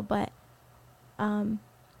Mexico, but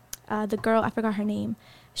the girl, I forgot her name,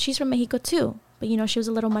 she's from Mexico too. But, you know, she was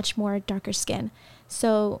a little much more darker skin.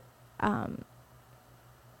 So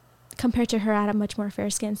compared to her, I had a much more fair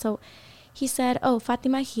skin. So he said, oh,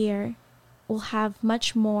 Fatima here will have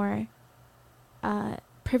much more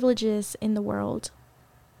privileges in the world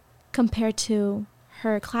compared to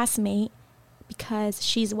her classmate because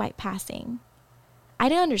she's white passing. I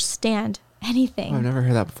didn't understand anything. Oh, I've never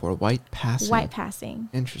heard that before. White passing. White passing.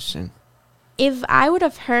 Interesting. If I would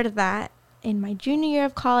have heard that in my junior year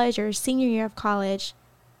of college or senior year of college,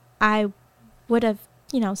 I would have,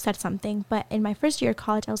 you know, said something. But in my first year of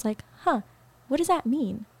college, I was like, what does that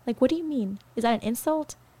mean? Like, what do you mean? Is that an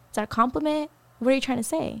insult? Is that a compliment? What are you trying to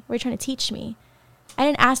say? What are you trying to teach me? I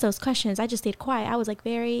didn't ask those questions. I just stayed quiet. I was like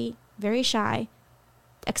very, very shy,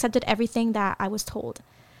 accepted everything that I was told.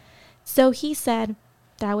 So he said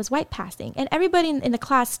that I was white passing. And everybody in the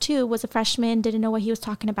class, too, was a freshman, didn't know what he was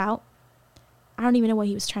talking about. I don't even know what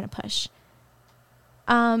he was trying to push.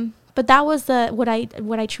 But that was what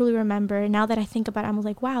I truly remember. Now that I think about it, I'm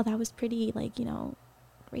like, wow, that was pretty, like, you know,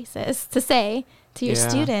 racist to say to your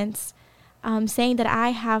students, saying that I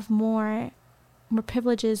have more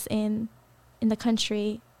privileges in the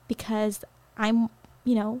country because I'm,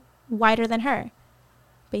 you know, whiter than her,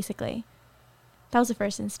 basically. That was the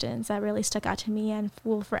first instance that really stuck out to me and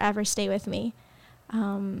will forever stay with me.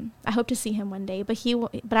 I hope to see him one day, but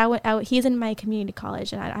he's in my community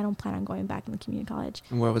college, and I don't plan on going back in the community college.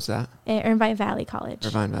 And where was that? Irvine Valley College.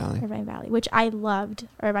 Irvine Valley, which I loved.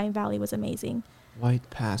 Irvine Valley was amazing. White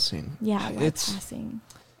passing. Yeah, white passing.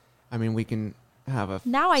 I mean, we can have a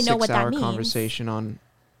now I know what that means. Conversation on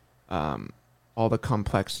all the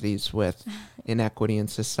complexities with inequity in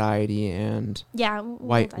society and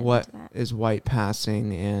what is white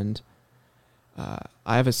passing. And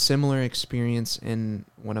I have a similar experience in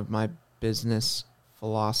one of my business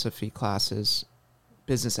philosophy classes,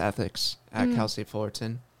 business ethics at Cal State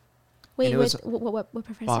Fullerton. Wait, what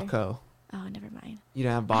professor? Baco. Oh, never mind. You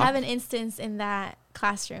don't have Baco? I have an instance in that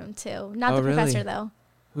classroom too. Not the professor though.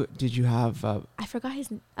 Who did you have? I forgot his.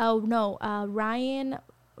 Oh no, Ryan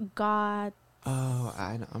God. Oh,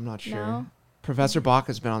 I'm not sure. No? Professor Bach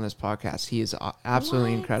has been on this podcast. He is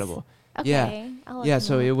absolutely incredible. Okay. Yeah.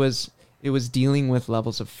 So it was dealing with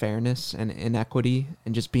levels of fairness and inequity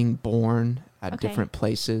and just being born at different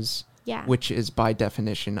places. Yeah. Which is by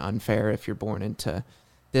definition unfair if you're born into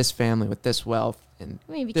this family with this wealth and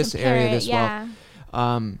this area, this wealth.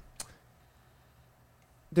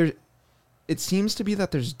 It seems to be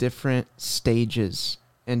that there's different stages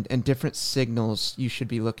and different signals you should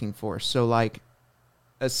be looking for. So like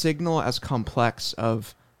a signal as complex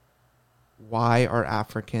of why are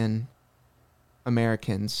African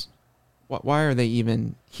Americans, why are they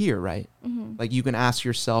even here, right? Mm-hmm. Like you can ask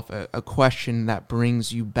yourself a question that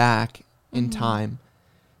brings you back in time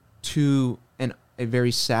to a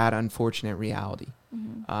very sad, unfortunate reality,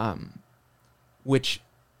 which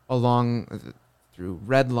through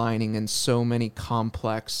redlining and so many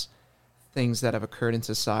complex things that have occurred in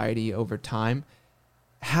society over time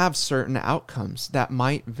have certain outcomes that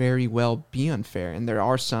might very well be unfair. And there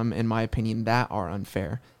are some, in my opinion, that are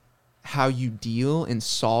unfair. how you deal in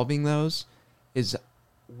solving those is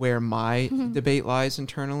where my debate lies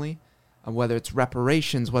internally. Whether it's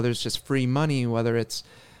reparations, whether it's just free money, whether it's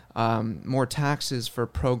more taxes for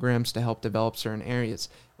programs to help develop certain areas.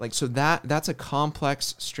 Like, so that's a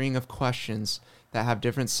complex string of questions that have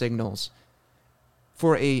different signals.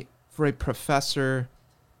 For a professor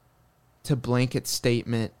to blanket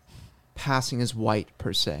statement passing as white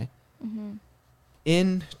per se. Mm-hmm.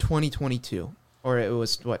 In 2022, or it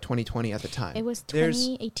was 2020 at the time. It was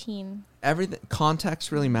 2018. Everything,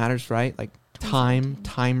 context really matters, right? Like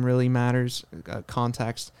time really matters.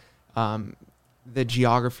 Context, the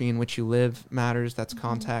geography in which you live matters. That's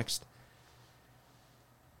context.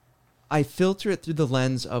 I filter it through the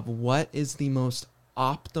lens of what is the most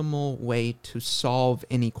optimal way to solve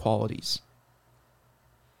inequalities.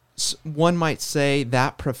 One might say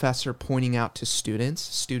that professor pointing out to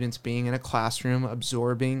students being in a classroom,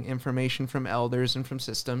 absorbing information from elders and from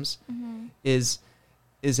systems, is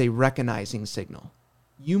a recognizing signal.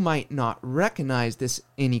 You might not recognize this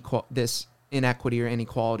inequity or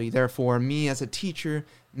inequality. Therefore, me as a teacher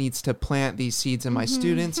needs to plant these seeds in my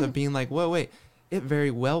students of being like, whoa, wait, it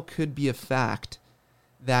very well could be a fact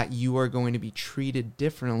that you are going to be treated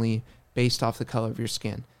differently based off the color of your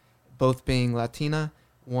skin. Both being Latina,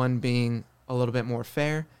 one being a little bit more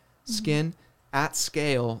fair skin, at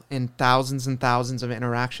scale in thousands and thousands of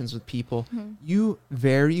interactions with people, you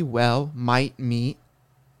very well might meet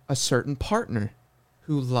a certain partner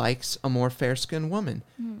who likes a more fair-skinned woman.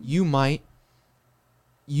 You might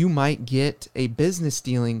get a business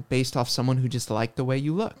dealing based off someone who just liked the way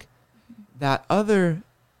you look. That other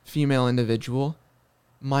female individual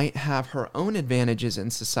might have her own advantages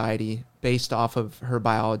in society based off of her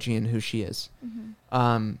biology and who she is.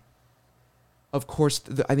 Of course,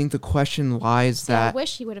 I think the question lies that... I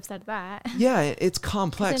wish he would have said that. Yeah, it's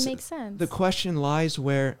complex. It makes sense. The question lies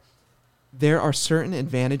where there are certain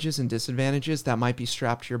advantages and disadvantages that might be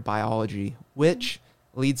strapped to your biology, which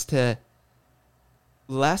leads to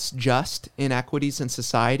less just inequities in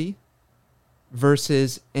society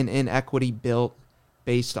versus an inequity built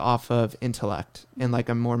based off of intellect and like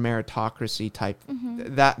a more meritocracy type.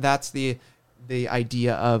 That's the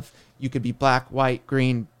idea of you could be black, white,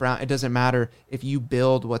 green, brown. It doesn't matter if you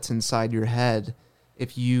build what's inside your head.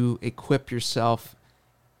 If you equip yourself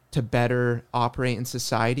to better operate in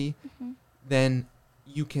society, then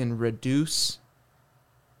you can reduce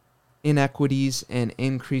inequities and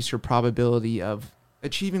increase your probability of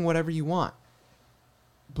achieving whatever you want.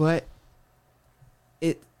 But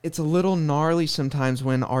it's a little gnarly sometimes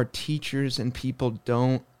when our teachers and people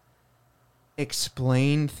don't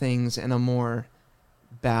explain things in a more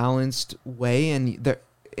balanced way. And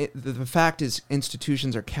the fact is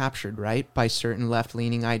institutions are captured, right, by certain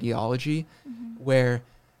left-leaning ideology where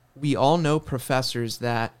we all know professors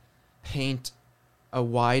that paint a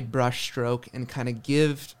wide brush stroke and kind of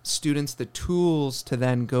give students the tools to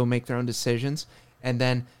then go make their own decisions, and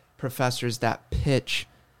then professors that pitch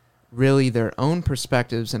really their own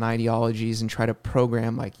perspectives and ideologies and try to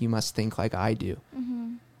program like, you must think like I do.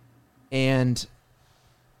 And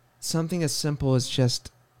something as simple as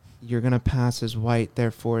just, you're going to pass as white,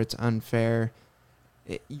 therefore it's unfair.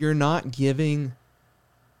 You're not giving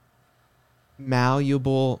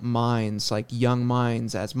malleable minds, like young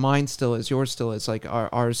minds, as mine still is, yours still is, like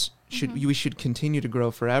ours we should continue to grow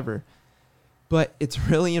forever. But it's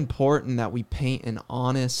really important that we paint an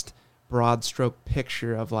honest, broad stroke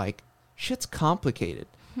picture of like, shit's complicated.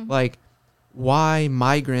 Like, why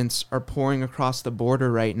migrants are pouring across the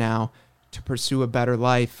border right now to pursue a better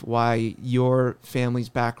life, why your family's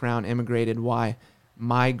background immigrated, why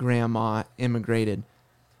my grandma immigrated,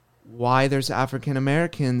 why there's African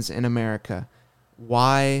Americans in America,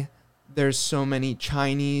 why there's so many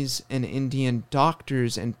Chinese and Indian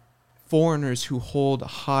doctors and foreigners who hold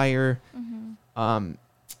higher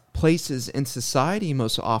places in society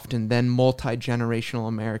most often than multi-generational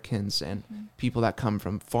Americans and people that come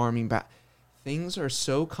from farming back. Things are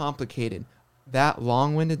so complicated. That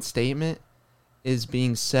long-winded statement is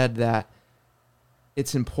being said that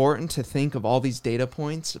it's important to think of all these data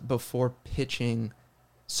points before pitching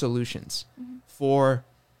solutions for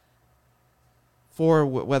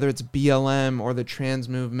whether it's BLM or the trans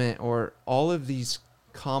movement or all of these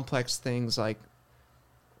complex things, like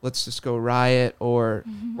let's just go riot, or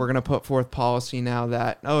we're going to put forth policy now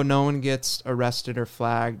that, no one gets arrested or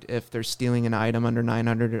flagged if they're stealing an item under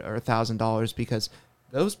 $900 or $1,000 because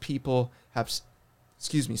those people have,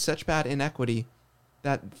 such bad inequity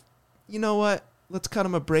that, you know what, let's cut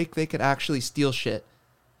them a break. They could actually steal shit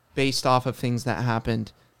based off of things that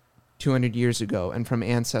happened 200 years ago and from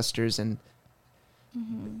ancestors, and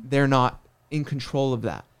they're not in control of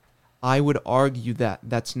that. I would argue that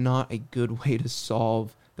that's not a good way to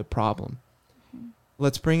solve the problem. Mm-hmm.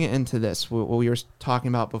 Let's bring it into this, what we were talking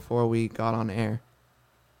about before we got on air.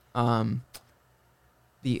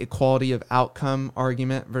 The equality of outcome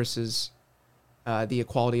argument versus the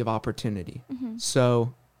equality of opportunity. Mm-hmm.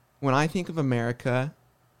 So when I think of America,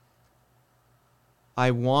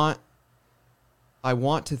 I want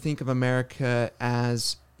to think of America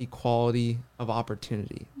as equality of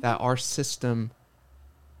opportunity, that our system,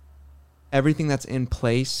 everything that's in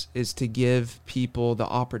place is to give people the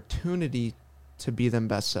opportunity to be their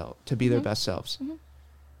best selves. Mm-hmm.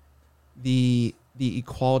 The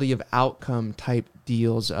equality of outcome type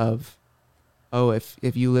deals of, oh, if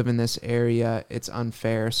you live in this area, it's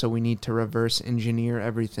unfair, so we need to reverse engineer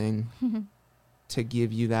everything to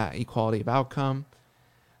give you that equality of outcome.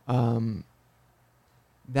 That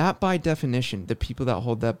by definition, the people that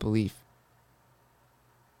hold that belief,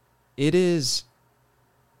 it is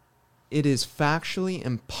factually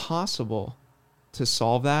impossible to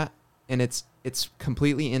solve that, and it's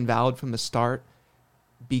completely invalid from the start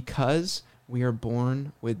because we are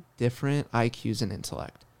born with different IQs and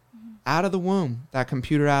intellect. Mm-hmm. Out of the womb, that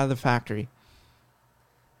computer out of the factory,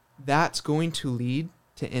 that's going to lead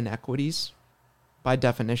to inequities by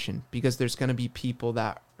definition, because there's going to be people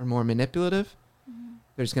that are more manipulative. Mm-hmm.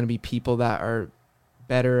 There's going to be people that are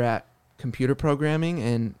better at computer programming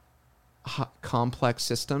and complex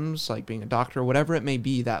systems, like being a doctor or whatever it may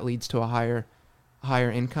be, that leads to a higher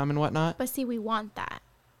income and whatnot. But see, we want that,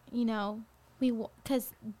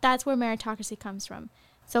 because that's where meritocracy comes from.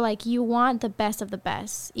 So like, you want the best of the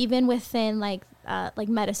best, even within like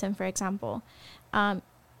medicine, for example. You're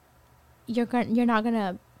not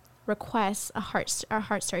gonna request a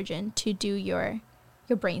heart surgeon to do your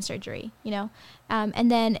brain surgery,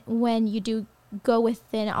 and then when you do go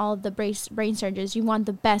within all the brain surgeons, you want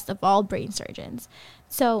the best of all brain surgeons.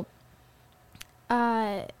 So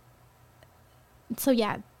yeah,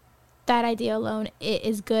 that idea alone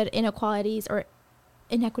is good. Inequalities or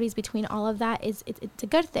inequities between all of that it's a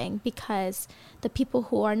good thing, because the people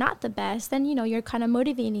who are not the best, then you're kind of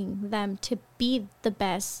motivating them to be the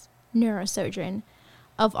best neurosurgeon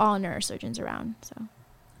of all neurosurgeons around. So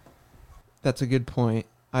that's a good point.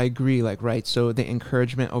 I agree. Right. So the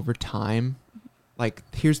encouragement over time,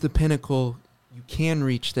 here's the pinnacle. You can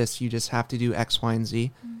reach this. You just have to do X, Y, and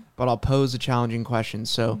Z. Mm-hmm. But I'll pose a challenging question.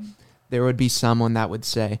 So there would be someone that would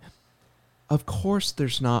say, of course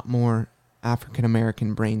there's not more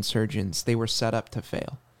African-American brain surgeons. They were set up to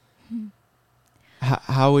fail. Mm-hmm.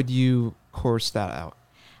 How would you course that out?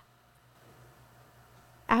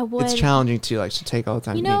 It's challenging to take all the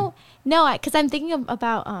time. No, because I'm thinking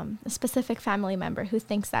about a specific family member who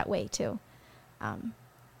thinks that way too, and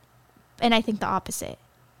I think the opposite.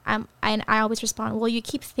 And I always respond, well, you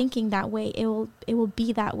keep thinking that way, it will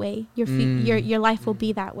be that way. Your life will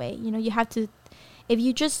be that way. You have to, if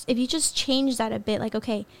you just change that a bit,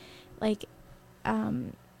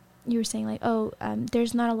 you were saying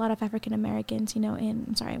there's not a lot of African Americans,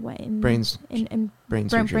 in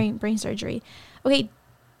brain surgery. Okay.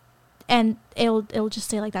 And it'll just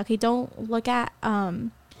stay like that. Okay, don't look at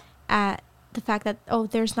the fact that, oh,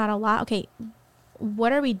 there's not a lot. Okay,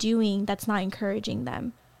 what are we doing that's not encouraging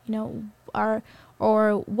them? Or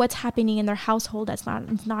what's happening in their household that's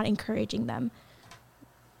not encouraging them?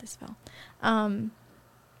 This fell.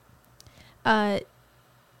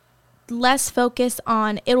 Less focus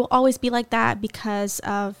on it will always be like that because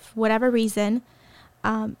of whatever reason.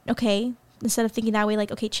 Okay, instead of thinking that way,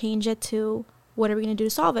 okay, change it to, what are we going to do to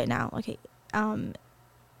solve it now? Okay,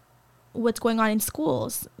 what's going on in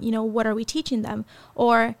schools? What are we teaching them?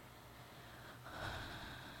 Or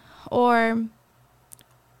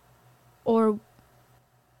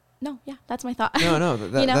no, yeah, that's my thought. No,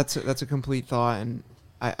 that's a complete thought, and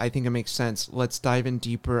I think it makes sense. Let's dive in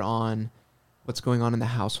deeper on what's going on in the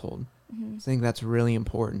household. Mm-hmm. I think that's really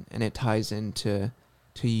important, and it ties into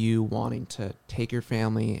you wanting to take your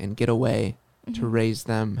family and get away. Mm-hmm. To raise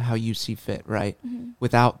them how you see fit, right? Mm-hmm.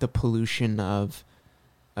 Without the pollution of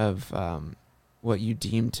what you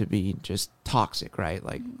deem to be just toxic, right?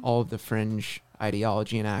 All of the fringe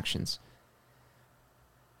ideology and actions.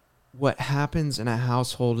 What happens in a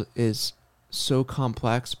household is so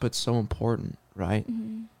complex but so important, right?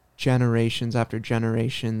 Mm-hmm. Generations after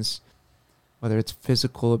generations, whether it's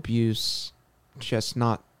physical abuse, just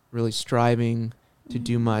not really striving to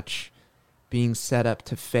do much, being set up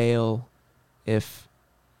to fail, if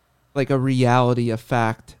a reality, a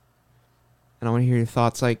fact, and I want to hear your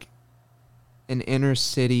thoughts, an inner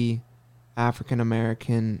city African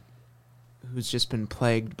American who's just been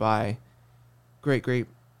plagued by great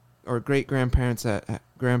or great grandparents,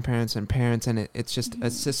 grandparents and parents, and it's just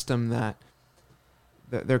a system that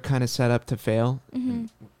they're kind of set up to fail. Mm-hmm.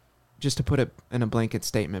 Just to put it in a blanket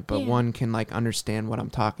statement, but one can like understand what I'm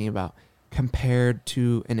talking about compared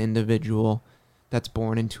to an individual that's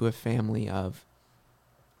born into a family of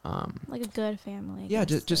like a good family.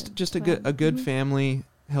 Just a good family,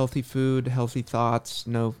 healthy food, healthy thoughts,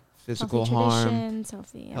 no physical harm,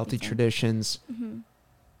 healthy traditions. Mm-hmm.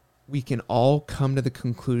 We can all come to the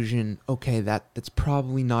conclusion, okay, that's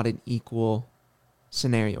probably not an equal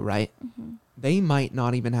scenario, right? Mm-hmm. They might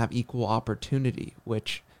not even have equal opportunity,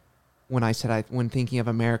 which when thinking of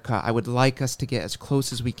America, I would like us to get as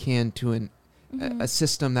close as we can to a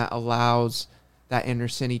system that allows that inner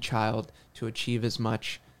city child to achieve as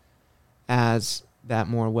much as that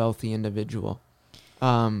more wealthy individual.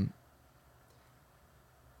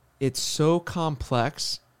 It's so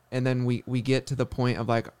complex, and then we get to the point of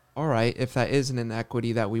like, all right, if that is an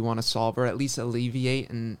inequity that we want to solve or at least alleviate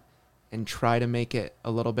and try to make it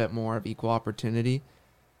a little bit more of equal opportunity,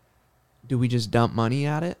 do we just dump money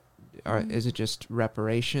at it? Or is it just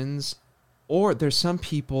reparations? Or there's some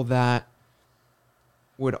people that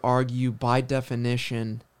would argue by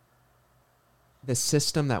definition the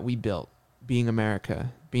system that we built, being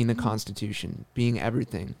America, being the Constitution, being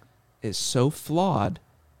everything, is so flawed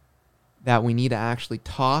that we need to actually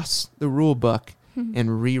toss the rule book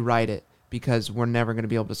and rewrite it because we're never going to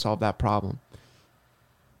be able to solve that problem.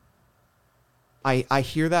 I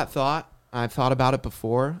hear that thought. I've thought about it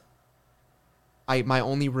before. My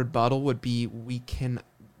only rebuttal would be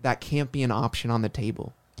that can't be an option on the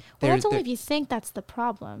table. Well, that's only if you think that's the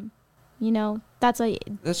problem. You know, that's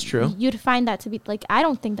true. You'd find that to be like, I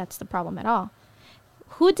don't think that's the problem at all.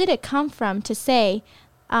 Who did it come from to say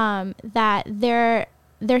that they're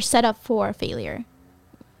set up for failure?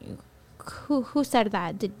 Who said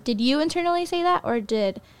that? Did you internally say that, or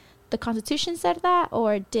did the Constitution said that,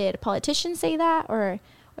 or did politicians say that, or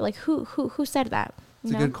like who said that?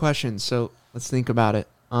 It's a good question. So let's think about it.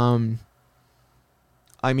 I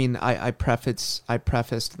mean, I prefaced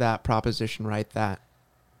that proposition right, that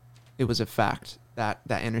it was a fact that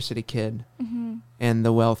inner city kid and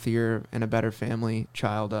the wealthier and a better family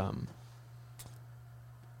child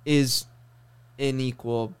is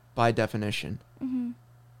unequal by definition.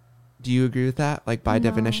 Do you agree with that? Like by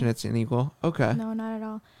definition, it's unequal? Okay. No, not at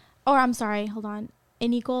all. Or I'm sorry, hold on.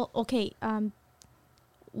 Unequal. Okay.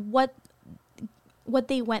 What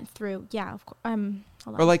they went through. Yeah, of course. Hold on.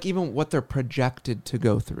 Or like even what they're projected to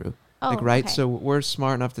go through. Like, right? Okay. So we're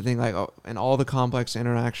smart enough to think like, oh, and all the complex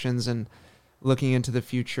interactions and looking into the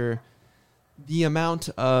future, the amount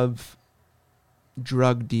of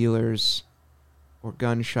drug dealers or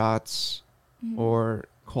gunshots or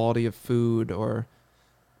quality of food, or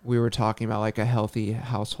we were talking about like a healthy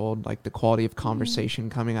household, like the quality of conversation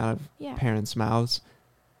coming out of parents' mouths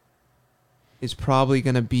is probably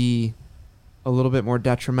going to be a little bit more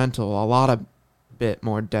detrimental, bit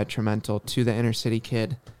more detrimental to the inner city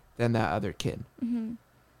kid than that other kid.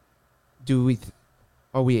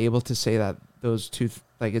 Are we able to say that those two,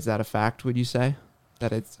 like, is that a fact, would you say?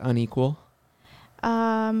 That it's unequal?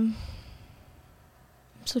 I'm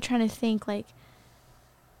still trying to think, like,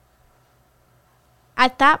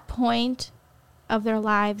 at that point of their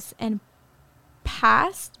lives and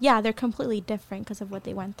past, they're completely different because of what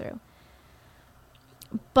they went through.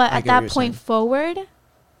 But at that point forward,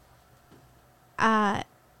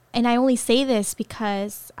 and I only say this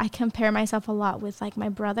because I compare myself a lot with like my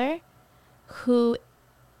brother who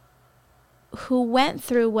went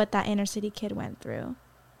through what that inner city kid went through.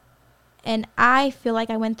 And I feel like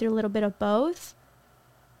I went through a little bit of both,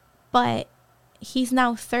 but he's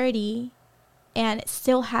now 30 and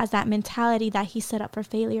still has that mentality that he's set up for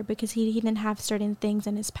failure because he didn't have certain things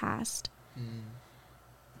in his past.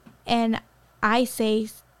 And I say,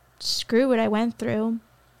 screw what I went through.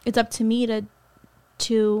 It's up to me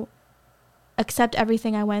to accept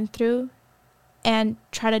everything I went through and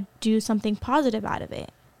try to do something positive out of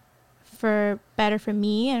it for better for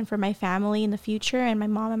me and for my family in the future and my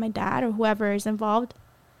mom and my dad or whoever is involved.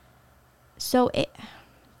 So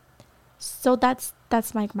that's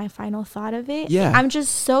like my final thought of it. Yeah. I'm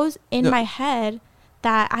just so in my head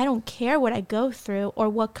that I don't care what I go through or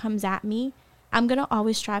what comes at me. I'm going to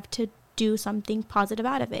always strive to do something positive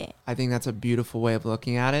out of it. I think that's a beautiful way of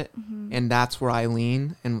looking at it. And that's where I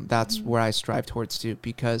lean, and that's where I strive towards too,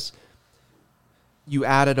 because you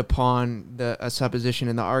added upon a supposition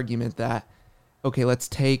in the argument that, okay, let's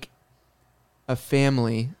take a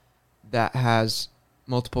family that has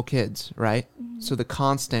multiple kids, right? So the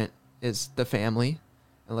constant is the family,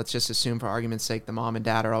 and let's just assume for argument's sake the mom and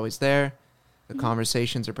dad are always there. The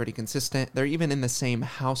conversations are pretty consistent. They're even in the same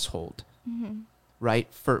household, Mm-hmm. right?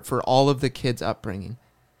 For all of the kids' upbringing.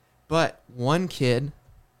 But one kid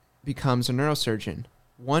becomes a neurosurgeon.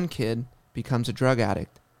 One kid becomes a drug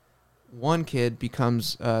addict. One kid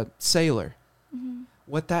becomes a sailor. Mm-hmm.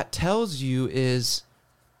 What that tells you is,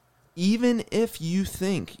 even if you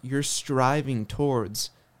think you're striving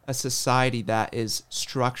towards a society that is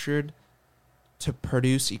structured to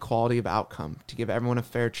produce equality of outcome, to give everyone a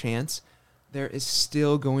fair chance, there is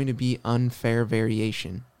still going to be unfair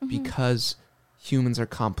variation because humans are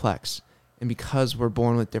complex and because we're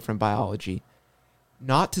born with different biology.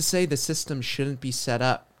 Not to say the system shouldn't be set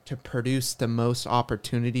up to produce the most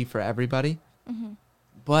opportunity for everybody,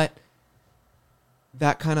 but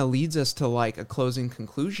that kind of leads us to like a closing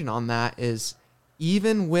conclusion on that is,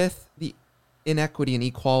 even with the inequity and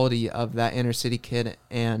equality of that inner city kid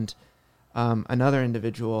and another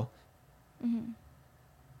individual,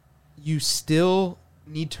 you still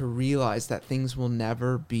need to realize that things will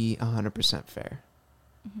never be 100% fair.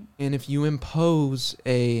 And if you impose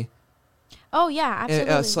Oh yeah,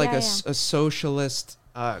 absolutely. it's like a socialist,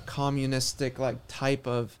 communistic like type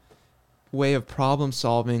of way of problem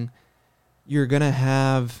solving, you're gonna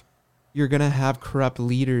have corrupt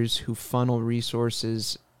leaders who funnel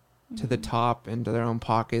resources to the top into their own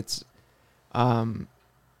pockets.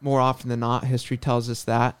 More often than not, history tells us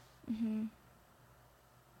that.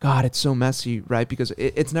 God, it's so messy, right? Because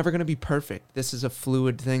it's never going to be perfect. This is a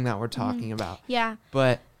fluid thing that we're talking about. Yeah.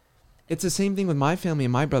 But it's the same thing with my family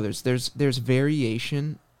and my brothers. There's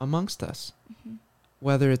variation amongst us.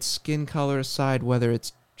 Whether it's skin color aside, whether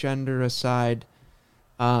it's gender aside.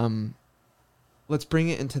 Let's bring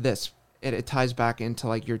it into this. It ties back into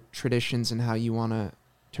like your traditions and how you want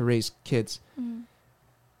to raise kids.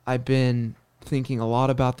 I've been thinking a lot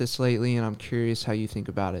about this lately, and I'm curious how you think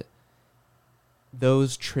about it.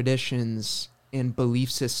 Those traditions and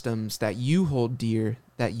belief systems that you hold dear,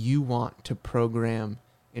 that you want to program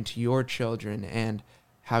into your children, and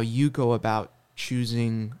how you go about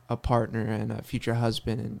choosing a partner and a future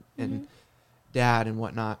husband and dad and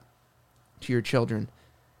whatnot to your children.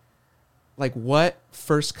 Like, what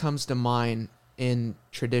first comes to mind in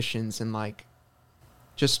traditions and like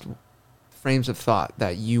just frames of thought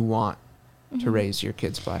that you want to raise your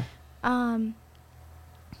kids by?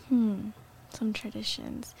 Some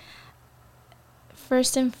traditions.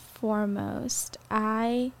 First and foremost,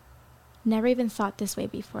 I never even thought this way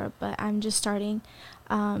before, but I'm just starting.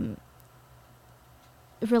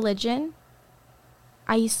 Religion.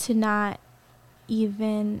 I used to not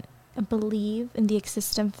even believe in the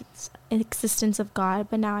existence of God,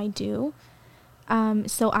 but now I do.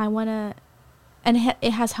 So I want to, and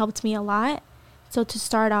it has helped me a lot. So to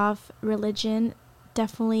start off, religion,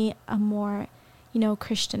 definitely a more,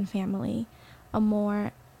 Christian family, a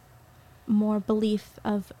more belief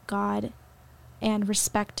of God and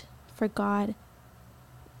respect for God,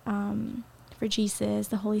 for Jesus,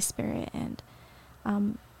 the Holy Spirit. And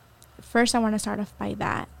first I want to start off by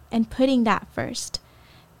that and putting that first.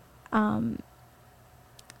 The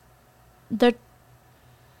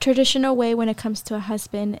traditional way when it comes to a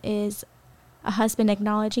husband is a husband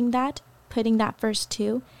acknowledging that, putting that first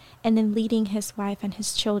too, and then leading his wife and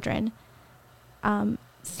his children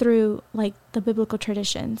through like the biblical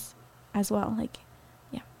traditions as well. Like,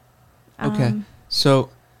 yeah. Okay.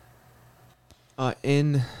 So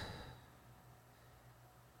in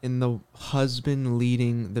the husband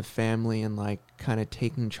leading the family and like kind of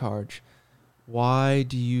taking charge, why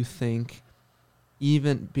do you think,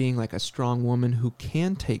 even being like a strong woman who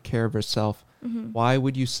can take care of herself, why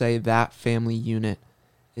would you say that family unit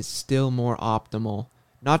is still more optimal?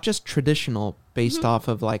 Not just traditional based off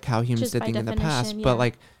of like how humans did things in the past, but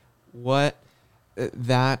like what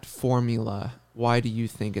that formula, why do you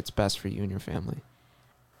think it's best for you and your family?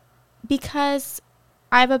 Because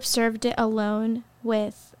I've observed it alone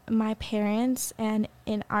with my parents and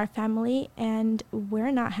in our family, and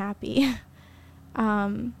we're not happy.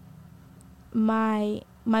 My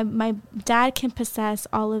dad can possess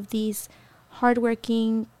all of these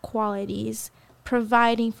hardworking qualities,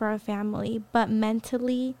 providing for our family, but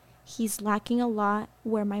mentally he's lacking a lot,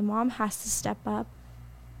 where my mom has to step up,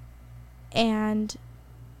 and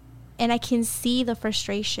I can see the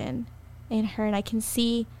frustration in her, and I can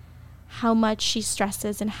see how much she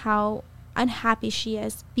stresses and how unhappy she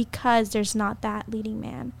is because there's not that leading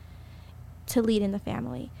man to lead in the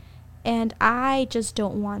family. And I just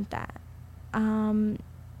don't want that.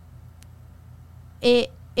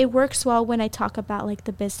 It works well when I talk about like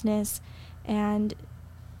the business, and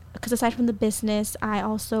because aside from the business, I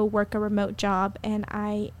also work a remote job, and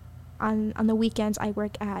on the weekends I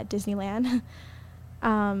work at Disneyland.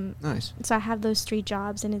 Nice. So I have those 3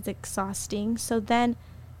 jobs, and it's exhausting. So then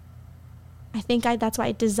I think that's why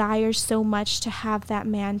I desire so much to have that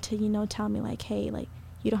man to, you know, tell me like, hey, like,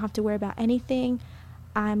 you don't have to worry about anything.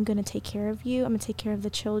 I'm going to take care of you. I'm going to take care of the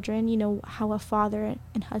children, you know, how a father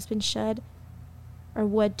and husband should or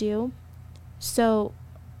would do. So,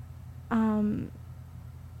 and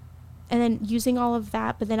then using all of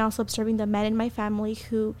that, but then also observing the men in my family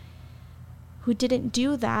who didn't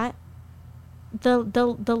do that,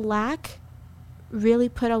 the lack really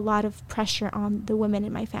put a lot of pressure on the women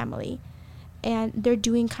in my family. And they're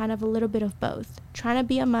doing kind of a little bit of both, trying to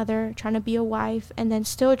be a mother, trying to be a wife, and then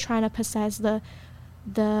still trying to possess the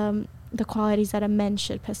qualities that a man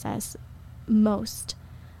should possess most.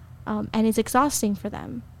 And it's exhausting for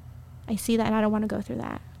them. I see that, and I don't want to go through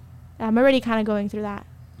that. I'm already kind of going through that,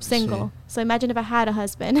 single. So imagine if I had a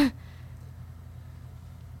husband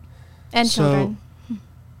and children.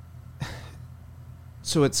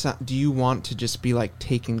 So do you want to just be like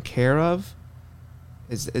taken care of?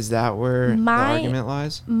 Is that where the argument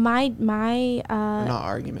lies? My not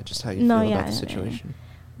argument, just how you feel about the situation.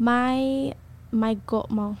 My goal,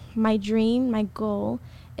 my dream, my goal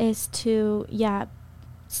is to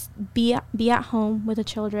be at home with the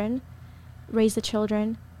children, raise the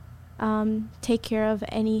children, take care of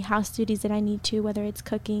any house duties that I need to, whether it's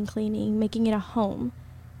cooking, cleaning, making it a home,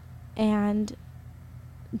 and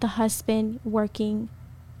the husband working,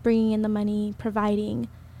 bringing in the money, providing,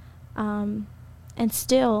 and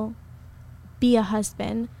still be a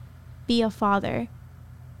husband, be a father.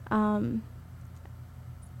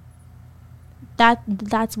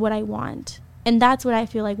 That's what I want. And that's what I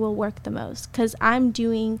feel like will work the most. Because I'm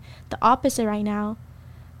doing the opposite right now,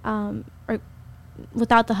 or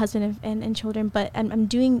without the husband and children, but I'm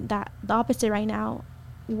doing the opposite right now,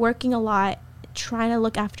 working a lot, trying to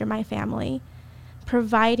look after my family,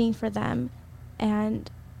 providing for them, and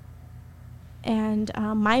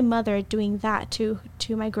my mother doing that to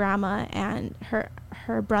my grandma and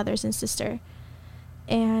her brothers and sister.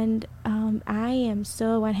 And I am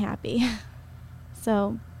so unhappy.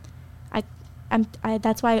 So I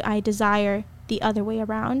that's why I desire the other way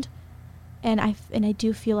around, and I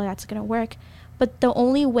do feel like that's gonna work. But the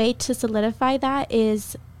only way to solidify that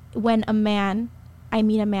is when I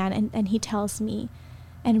meet a man and he tells me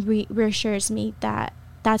and reassures me that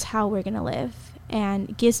that's how we're gonna live,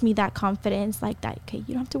 and gives me that confidence, like that, okay,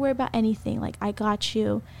 you don't have to worry about anything, like I got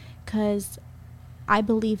you, because I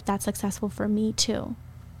believe that's successful for me too.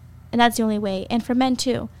 And that's the only way. And for men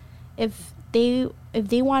too, if they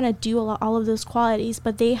want to do all of those qualities,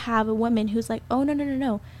 but they have a woman who's like, oh,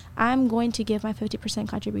 no, I'm going to give my 50%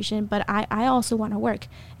 contribution, but I also want to work,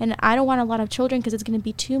 and I don't want a lot of children because it's going to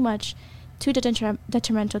be too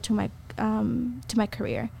detrimental to my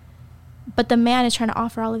career. But the man is trying to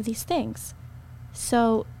offer all of these things,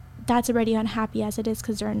 so that's already unhappy as it is,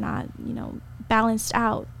 because they're not, balanced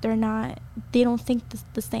out. They don't think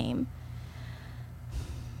the same.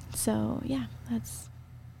 So yeah, that's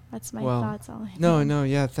my thoughts.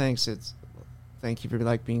 Thanks. Thank you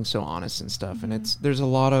for being so honest and stuff. Mm-hmm. And there's a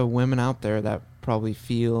lot of women out there that probably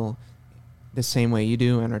feel the same way you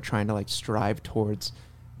do and are trying to strive towards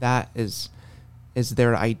that is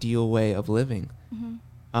their ideal way of living.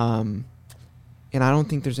 Mm-hmm. And I don't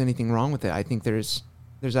think there's anything wrong with it. I think there's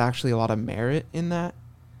actually a lot of merit in that.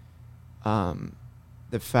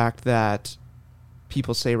 The fact that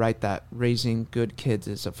people say, right, that raising good kids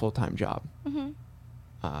is a full-time job. Mm-hmm.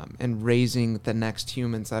 And raising the next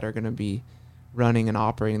humans that are going to be running and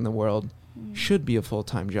operating the world should be a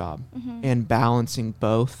full-time job. Mm-hmm. And balancing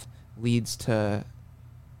both leads to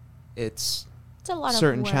it's a lot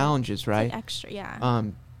certain of challenges, right? It's extra, yeah.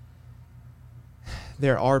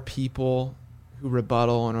 There are people who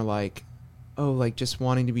rebuttal and are like, oh, just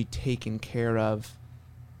wanting to be taken care of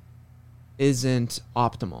isn't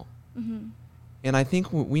optimal. Mm-hmm. And I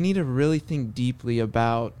think we need to really think deeply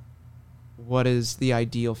about what is the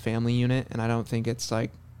ideal family unit, and I don't think it's a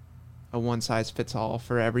one-size-fits-all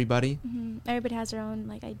for everybody. Mm-hmm. Everybody has their own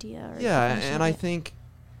idea. Or and I think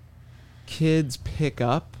kids pick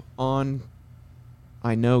up on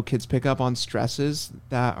stresses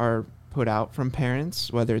that are put out from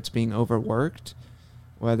parents, whether it's being overworked,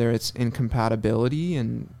 whether it's incompatibility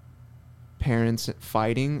and parents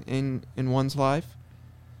fighting in one's life.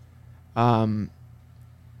 I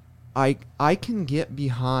can get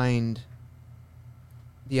behind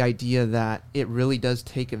the idea that it really does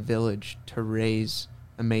take a village to raise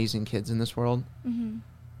amazing kids in this world. Mm-hmm.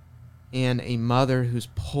 And a mother who's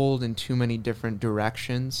pulled in too many different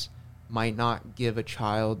directions might not give a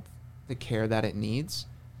child the care that it needs.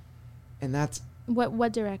 And that's...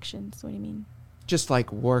 What directions? What do you mean? just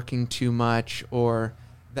like working too much, or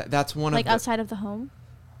that's one like of outside of the home.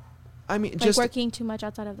 I mean, Like just working too much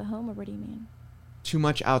outside of the home, or what do you mean? too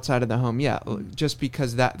much outside of the home. Yeah, just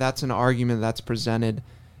because that's an argument that's presented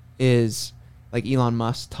is like Elon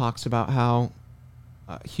Musk talks about how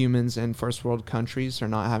humans in first world countries are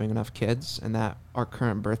not having enough kids, and that our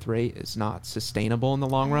current birth rate is not sustainable in the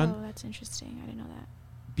long run. Oh, that's interesting. I didn't know that.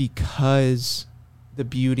 Because the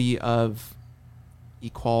beauty of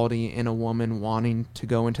equality in a woman wanting to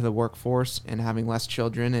go into the workforce and having less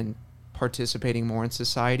children and participating more in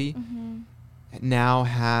society now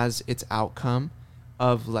has its outcome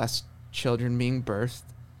of less children being birthed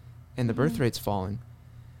and the birth rate's falling.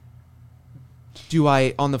 Do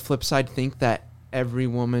I, on the flip side, think that every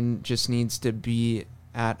woman just needs to be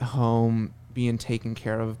at home being taken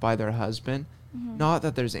care of by their husband? Not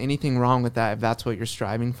that there's anything wrong with that if that's what you're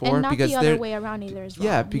striving for. And not because the other way around either as well.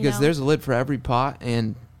 Yeah, because there's a lid for every pot,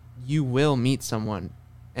 and you will meet someone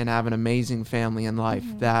and have an amazing family in life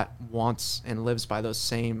that wants and lives by those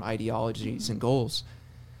same ideologies and goals.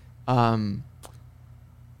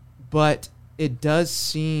 But it does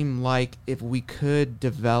seem like if we could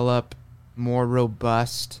develop more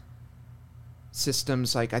robust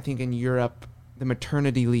systems, like I think in Europe, the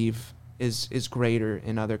maternity leave is greater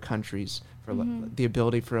in other countries for the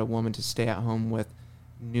ability for a woman to stay at home with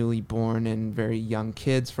newly born and very young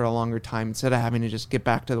kids for a longer time instead of having to just get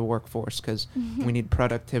back to the workforce because we need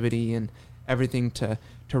productivity and everything to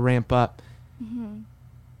ramp up.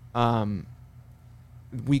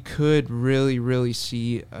 We could really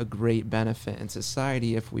see a great benefit in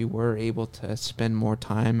society if we were able to spend more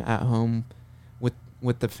time at home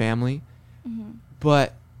with the family.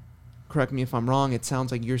 But correct me if I'm wrong, it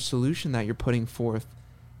sounds like your solution that you're putting forth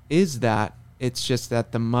is that it's just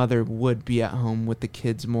that the mother would be at home with the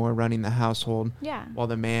kids more, running the household, while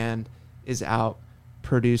the man is out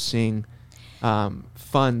producing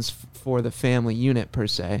funds for the family unit per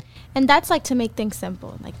se. And that's like to make things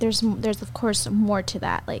simple. Like there's of course more to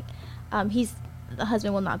that. Like the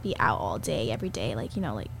husband will not be out all day every day. Like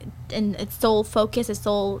and its sole focus, its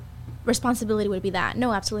sole responsibility would be that.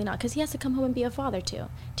 No, absolutely not, because he has to come home and be a father to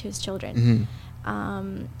his children.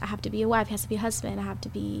 I have to be a wife, he has to be a husband, I have to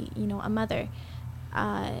be a mother.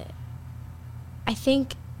 I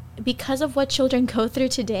think because of what children go through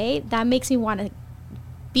today, that makes me want to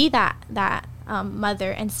be that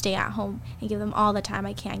mother and stay at home and give them all the time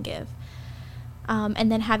I can give,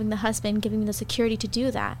 and then having the husband giving me the security to do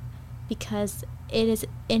that, because it is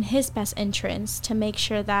in his best interest to make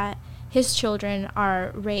sure that his children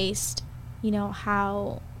are raised,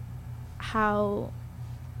 how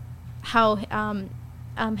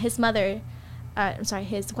his mother,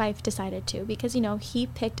 his wife decided to, because, he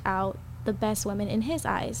picked out the best women in his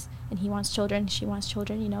eyes, and he wants children, she wants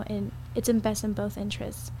children, and it's in both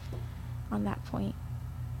interests on that point.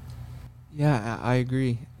 Yeah, I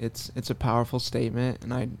agree. It's a powerful statement,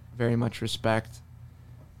 and I very much respect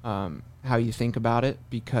how you think about it,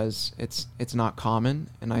 because it's not common,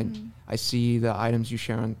 and I see the items you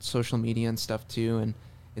share on social media and stuff too, and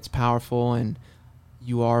it's powerful, and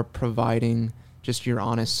you are providing just your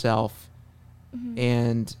honest self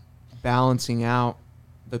and balancing out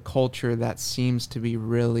the culture that seems to be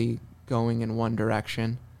really going in one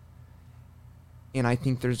direction. And I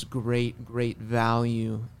think there's great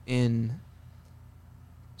value in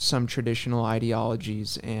some traditional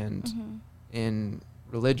ideologies and in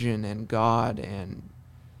religion and God and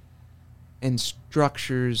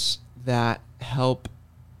structures that help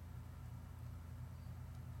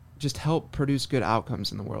produce good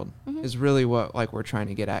outcomes in the world is really what we're trying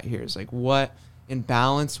to get at here. Is what in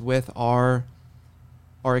balance with our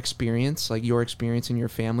experience, like your experience in your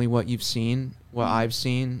family, what you've seen, what I've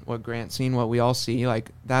seen, what Grant's seen, what we all see,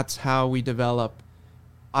 that's how we develop.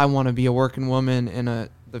 I want to be a working woman in the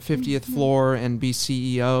 50th floor and be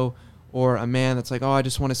CEO, or a man that's like, oh, I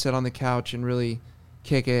just want to sit on the couch and really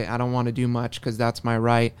kick it. I don't want to do much because that's my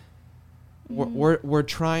right. We're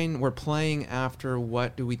playing after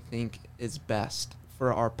what do we think is best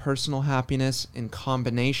for our personal happiness in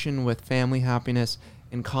combination with family happiness,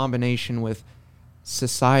 in combination with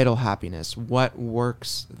societal happiness. What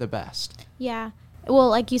works the best? Yeah. Well,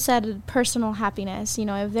 like you said, personal happiness,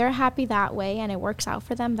 if they're happy that way and it works out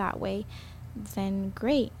for them that way, then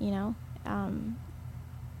great,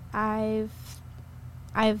 I've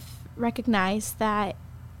recognized that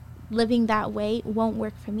living that way won't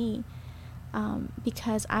work for me,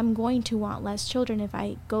 because I'm going to want less children if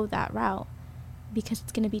I go that route, because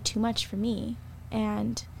it's going to be too much for me.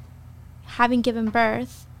 And having given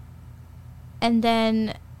birth and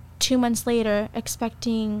then 2 months later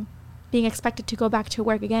being expected to go back to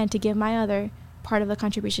work again to give my other part of the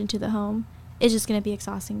contribution to the home, is just going to be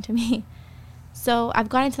exhausting to me. So I've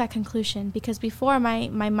gotten to that conclusion because before my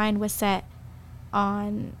mind was set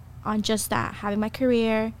on just that, having my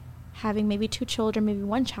career, having maybe 2 children, maybe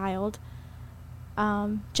 1 child,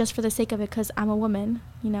 just for the sake of it, because I'm a woman,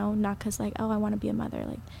 you know, not because like, oh, I want to be a mother,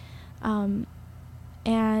 like,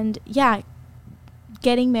 and yeah,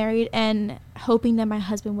 getting married and hoping that my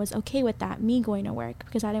husband was okay with that, me going to work,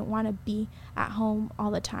 because I didn't want to be at home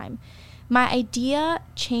all the time. My idea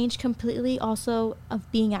changed completely also of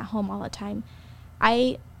being at home all the time.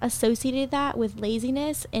 I associated that with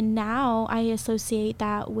laziness, and now I associate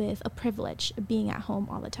that with a privilege of being at home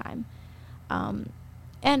all the time.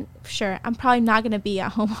 And sure, I'm probably not going to be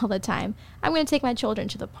at home all the time. I'm going to take my children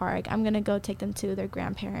to the park. I'm going to go take them to their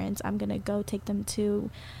grandparents. I'm going to go take them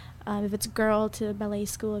to, if it's a girl, to ballet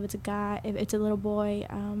school. If it's a guy, if it's a little boy,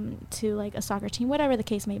 to like a soccer team, whatever the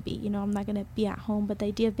case may be. You know, I'm not going to be at home. But the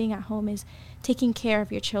idea of being at home is taking care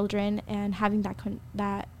of your children and having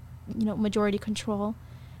that you know, majority control,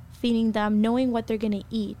 feeding them, knowing what they're going to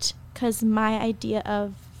eat. Because my idea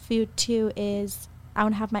of food, too, is I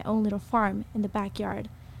want to have my own little farm in the backyard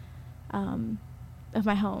of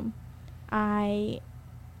my home. I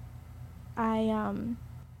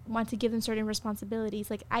want to give them certain responsibilities.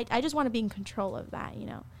 Like, I just want to be in control of that, you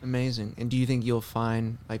know. Amazing. And do you think you'll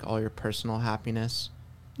find, like, all your personal happiness,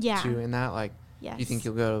 too, in that? Like, yes. Do you think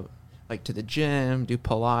you'll go, like, to the gym, do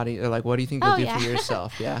Pilates, or, like, what do you think you'll do for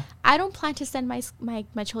yourself? Yeah. I don't plan to send my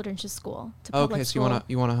children to school, to public school. Okay, so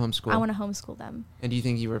you want to homeschool. I want to homeschool them. And do you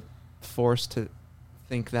think you were forced to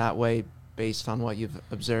think that way based on what you've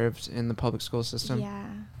observed in the public school system?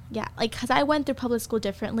 Yeah, like, because I went through public school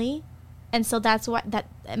differently, and so that's what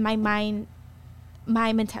my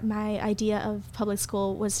idea of public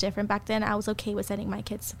school was different. Back then I was okay with sending my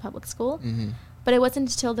kids to public school, but it wasn't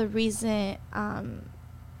until the recent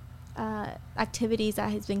activities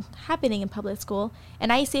that has been happening in public school,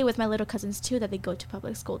 and I say with my little cousins too that they go to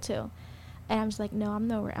public school too, and I'm just like, no,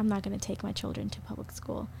 I'm not going to take my children to public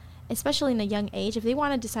school, especially in a young age. If they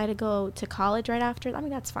want to decide to go to college right after, I mean,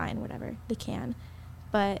 that's fine, whatever, they can.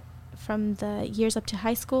 But from the years up to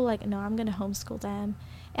high school, like, no, I'm going to homeschool them.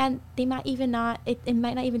 And they might even not, it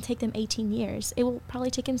might not even take them 18 years. It will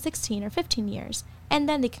probably take them 16 or 15 years. And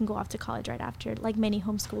then they can go off to college right after, like many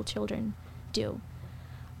homeschool children do.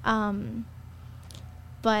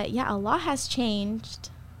 But yeah, a lot has changed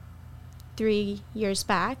 3 years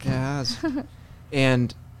back. It has.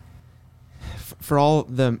 And for all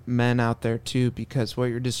the men out there too, because what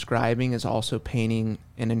you're describing is also painting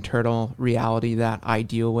an internal reality that I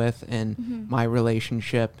deal with in my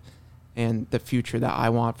relationship and the future that I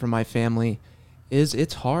want for my family.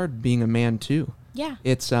 It's hard being a man too. Yeah.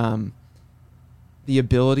 It's the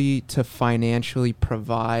ability to financially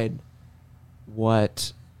provide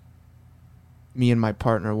what me and my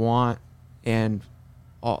partner want, and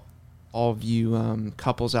all of you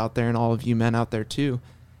couples out there and all of you men out there too.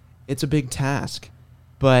 It's a big task,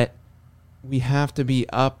 but we have to be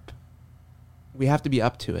up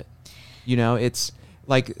to it. You know, it's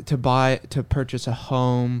like to purchase a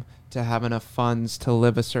home, to have enough funds to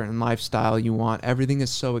live a certain lifestyle you want. Everything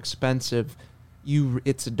is so expensive.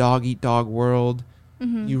 It's a dog eat dog world.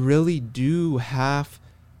 You really do have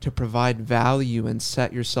to provide value and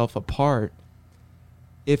set yourself apart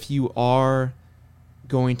if you are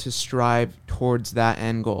going to strive towards that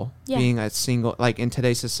end goal, being a single, like in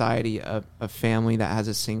today's society, a family that has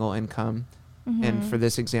a single income, and for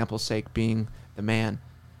this example's sake, being the man.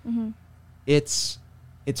 It's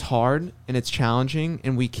hard and it's challenging,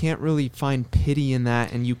 and we can't really find pity in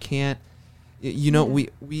that. And you can't, we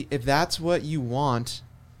if that's what you want,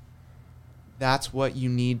 that's what you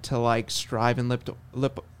need to like strive and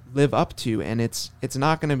live up to. And it's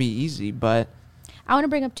not going to be easy, but I want to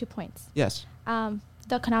bring up 2 points. Yes.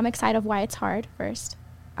 The economic side of why it's hard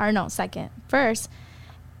second. First,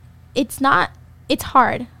 it's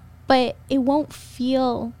hard, but it won't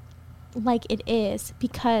feel like it is,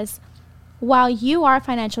 because while you are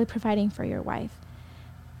financially providing for your wife,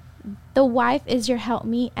 the wife is your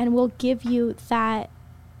helpmeet and will give you that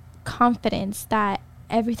confidence that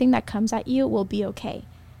everything that comes at you will be okay.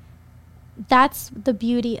 That's the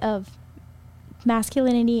beauty of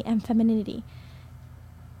masculinity and femininity.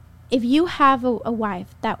 If you have a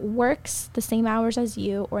wife that works the same hours as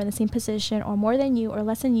you, or in the same position, or more than you, or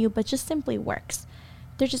less than you, but just simply works,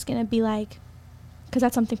 they're just going to be like, because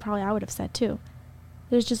that's something probably I would have said too.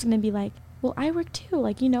 They're just going to be like, well, I work too.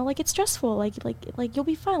 Like, like it's stressful. Like you'll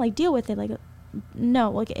be fine. Like, deal with it. Like, no,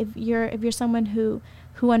 like if you're someone who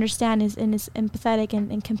understands and is empathetic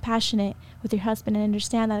and compassionate with your husband, and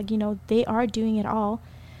understand that, they are doing it all,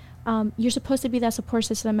 You're supposed to be that support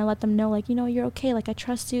system and let them know, like, you're okay. Like, I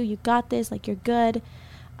trust you. You got this. Like, you're good.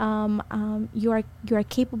 You are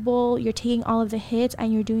capable. You're taking all of the hits,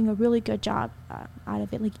 and you're doing a really good job out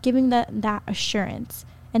of it. Like, giving that assurance,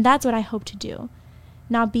 and that's what I hope to do.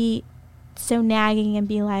 Not be so nagging and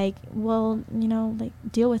be like, well, like,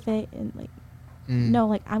 deal with it, and like, no,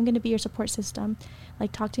 like, I'm gonna be your support system.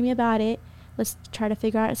 Like, talk to me about it. Let's try to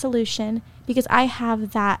figure out a solution, because I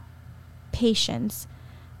have that patience.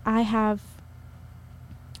 I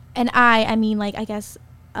mean, like, I guess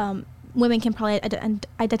women can probably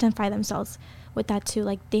identify themselves with that too.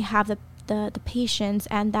 Like, they have the patience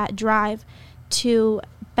and that drive to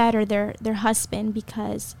better their husband,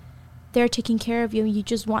 because they're taking care of you, and you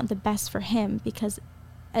just want the best for him, because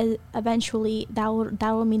eventually that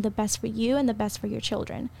will mean the best for you and the best for your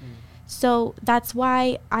children. So that's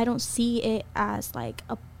why I don't see it as like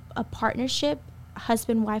a partnership,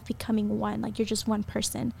 husband wife becoming one. Like, you're just one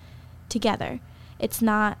person together. It's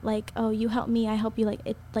not like, oh, you help me, I help you. Like,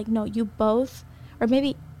 it, like, no, you both, or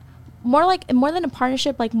maybe more than a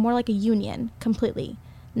partnership, like more like a union completely.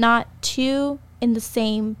 Not two with the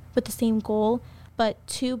same goal, but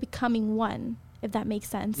two becoming one, if that makes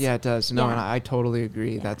sense. Yeah, it does. No, Yeah. and I totally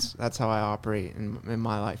agree. Yeah. That's how I operate in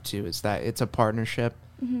my life too, is that it's a partnership,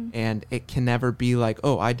 Mm-hmm. and it can never be like,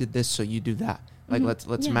 oh, I did this, so you do that. Like,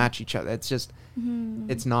 Mm-hmm. let's Yeah. match each other. It's just,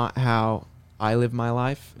 Mm-hmm. it's not how I live my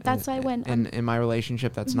life. That's why when in my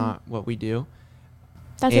relationship, that's Mm-hmm. not what we do.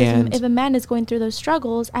 That's why if a man is going through those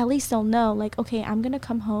struggles, at least they'll know, like, okay, I'm gonna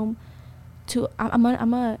come home to I'm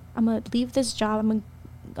gonna leave this job. I'm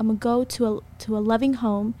gonna go to a loving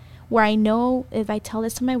home where I know if I tell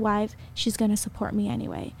this to my wife, she's gonna support me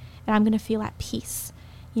anyway, and I'm gonna feel at peace,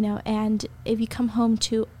 And if you come home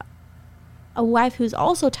to a wife who's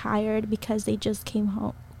also tired because they just came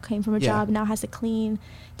from a Yeah. job, now has to clean,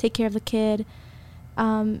 take care of the kid,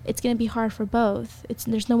 it's going to be hard for both.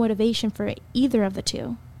 There's no motivation for either of the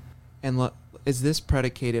two. And is this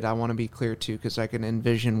predicated? I want to be clear too, because I can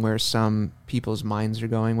envision where some people's minds are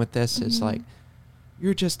going with this. Mm-hmm. Is like,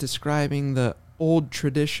 you're just describing the old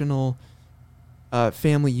traditional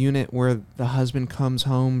family unit where the husband comes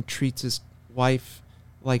home, treats his wife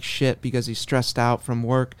like shit because he's stressed out from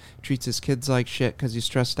work, treats his kids like shit because he's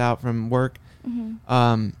stressed out from work.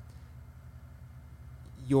 Mm-hmm.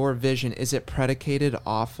 Your vision, is it predicated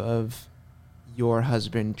off of your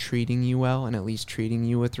husband treating you well and at least treating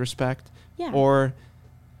you with respect? Yeah. Or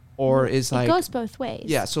is like, it goes both ways.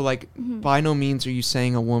 yeah, so like, Mm-hmm. by no means are you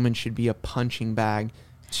saying a woman should be a punching bag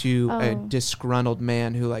to a disgruntled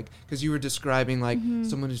man who, like, because you were describing like Mm-hmm.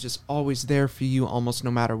 someone who's just always there for you almost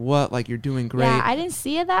no matter what, like, you're doing great. Yeah, I didn't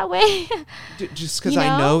see it that way. Just because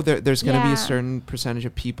I know there's going to be Yeah. a certain percentage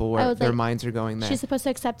of people I where was their like, minds are going there. She's supposed to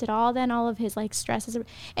accept it all, then all of his like stresses.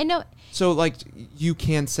 And no, So like, you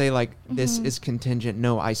can say like, this Mhm. is contingent.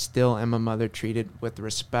 No, I still am a mother treated with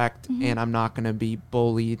respect, Mhm. and I'm not going to be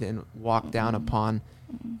bullied and walked down Mhm. upon.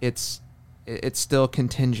 Mhm. It's still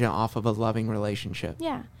contingent off of a loving relationship.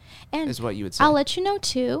 yeah. And Is what you would say. I'll let you know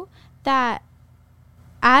too that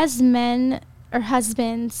as men or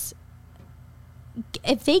husbands,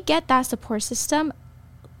 if they get that support system,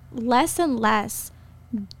 less and less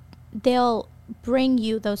they'll bring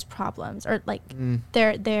you those problems or like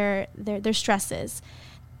their stresses,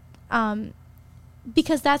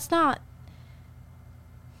 because that's not.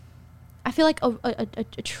 I feel like a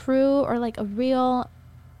true or like a real,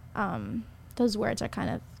 those words are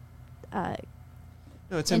kind of.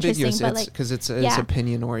 No, it's interesting, ambiguous. but, It's like, because it's yeah,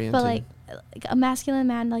 opinion oriented. But like a masculine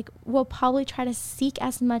man, like, will probably try to seek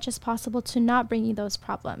as much as possible to not bring you those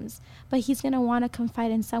problems. But he's gonna want to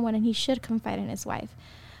confide in someone, and he should confide in his wife.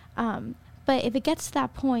 But if it gets to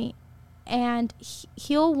that point, and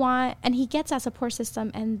he'll want, and he gets that support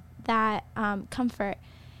system and that comfort,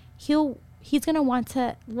 he's gonna want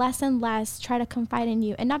to less and less try to confide in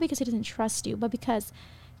you, and not because he doesn't trust you, but because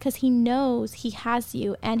he knows he has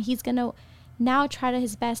you, and he's gonna now try to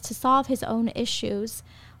his best to solve his own issues,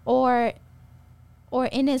 or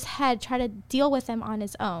in his head try to deal with them on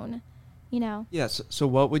his own, Yes. So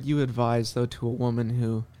what would you advise though to a woman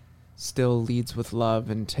who still leads with love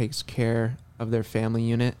and takes care of their family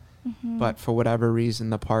unit, Mm-hmm. but for whatever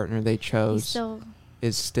reason the partner they chose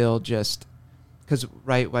is still just, because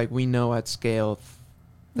right, like, we know at scale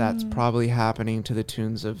that's Mhm. probably happening to the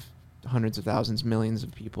tunes of hundreds of thousands, millions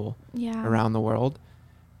of people around the world.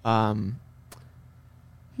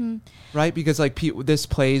 Right, because like this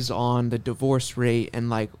plays on the divorce rate and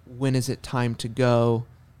like, when is it time to go?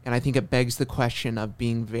 And I think it begs the question of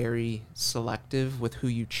being very selective with who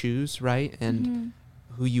you choose, right? And Mm-hmm.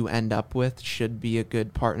 who you end up with should be a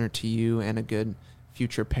good partner to you and a good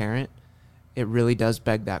future parent. it really does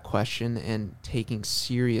beg that question, and taking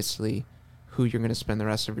seriously who you're going to spend the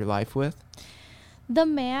rest of your life with. The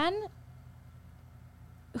man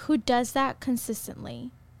who does that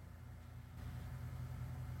consistently,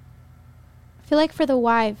 I feel like for the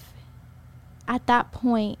wife, at that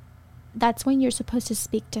point, that's when you're supposed to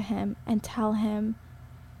speak to him and tell him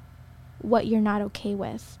what you're not okay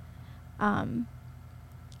with. And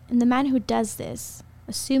the man who does this,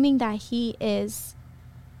 assuming that he is,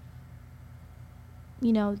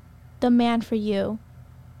 you know, the man for you,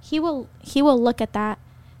 he will look at that,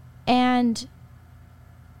 and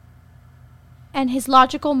his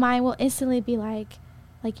logical mind will instantly be like,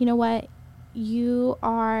 you know what, you're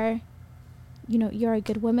a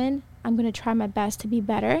good woman. I'm going to try my best to be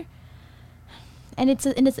better. And it's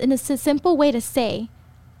a simple way to say,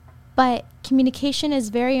 but communication is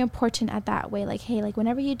very important at that way. Like, hey, like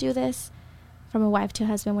whenever you do this, from a wife to a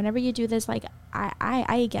husband, whenever you do this, like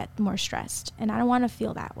I get more stressed, and I don't want to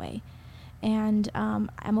feel that way. And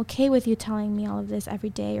I'm okay with you telling me all of this every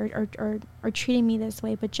day, or treating me this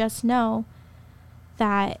way, but just know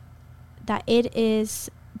that it is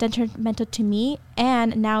detrimental to me,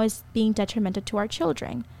 and now is being detrimental to our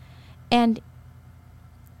children. And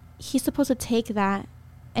he's supposed to take that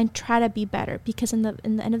and try to be better, because in the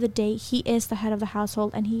end of the day, he is the head of the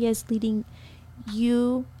household, and he is leading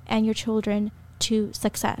you and your children to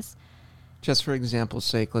success. Just for example's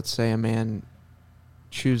sake, let's say a man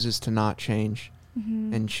chooses to not change,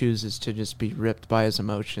 and chooses to just be ripped by his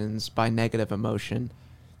emotions, by negative emotion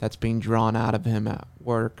that's being drawn out of him at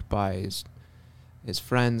work by his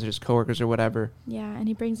friends or his coworkers or whatever. Yeah, and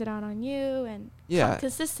he brings it out on you, and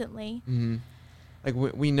consistently. Mm-hmm. Like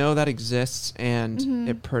we know that exists, and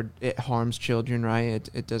it harms children, right?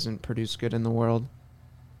 It doesn't produce good in the world.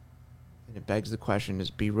 And it begs the question: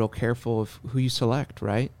 is be real careful of who you select,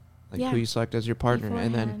 right? Like who you select as your partner,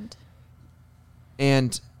 beforehand.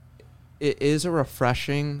 And it is a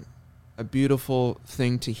refreshing, a beautiful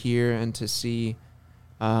thing to hear and to see.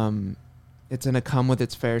 It's going to come with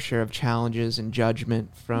its fair share of challenges and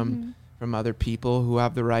judgment from other people who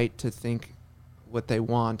have the right to think what they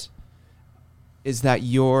want. Is that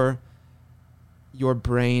your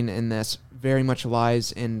brain in this very much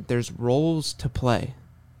lies in, there's roles to play.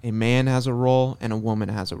 A man has a role and a woman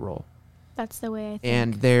has a role. That's the way I think.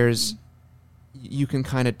 And there's, you can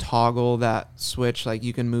kind of toggle that switch, like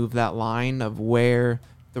you can move that line of where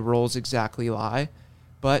the roles exactly lie.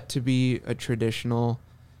 But to be a traditional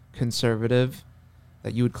conservative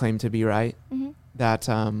that you would claim to be, right? That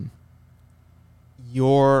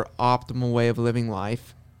your optimal way of living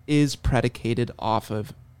life is predicated off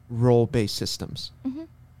of role-based systems.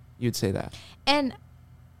 You'd say that. And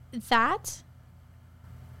that,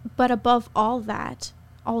 but above all that,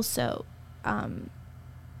 also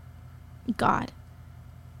God.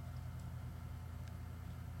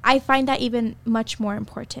 I find that even much more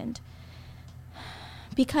important,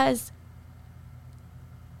 because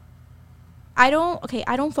I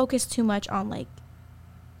don't focus too much on like,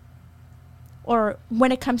 or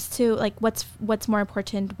when it comes to like what's more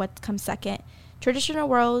important, what comes second. Traditional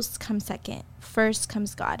roles come second. First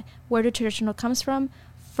comes God. Where do traditional comes from?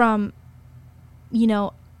 From,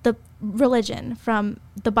 the religion, from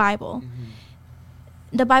the Bible.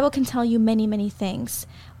 The Bible can tell you many, many things,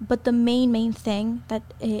 but the main thing that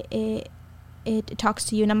it talks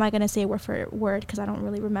to you, and I'm not going to say word for word because I don't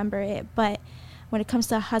really remember it, but when it comes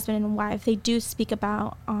to husband and wife, they do speak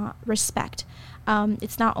about respect.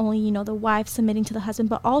 It's not only, the wife submitting to the husband,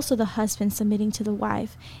 but also the husband submitting to the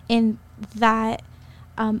wife in that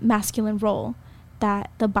masculine role that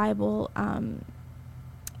the Bible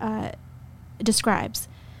describes.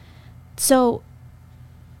 So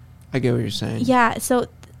I get what you're saying. Yeah, so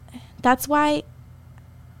that's why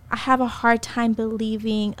I have a hard time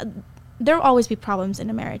believing, there will always be problems in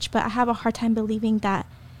a marriage, but I have a hard time believing that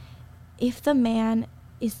if the man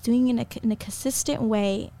is doing it in a consistent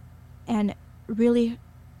way and really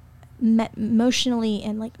emotionally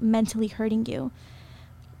and like mentally hurting you,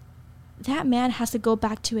 that man has to go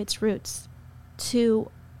back to its roots,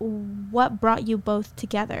 to what brought you both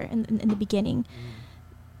together in the beginning.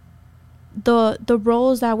 The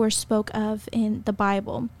roles that were spoke of in the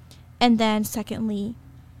Bible, and then secondly,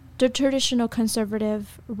 the traditional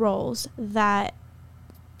conservative roles that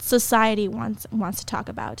society wants to talk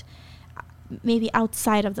about, maybe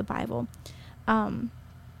outside of the Bible. But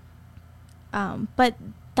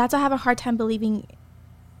that's, I have a hard time believing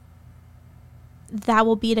that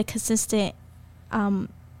will be the consistent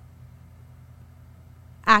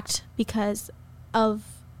act because of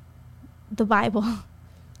the Bible.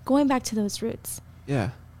 Going back to those roots. Yeah.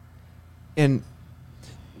 And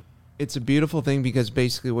It's a beautiful thing because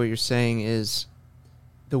basically what you're saying is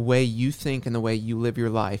the way you think and the way you live your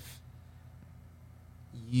life,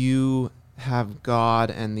 you have God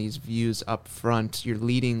and these views up front. You're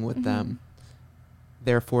leading with them.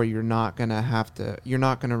 Therefore, you're not going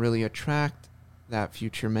to really attract that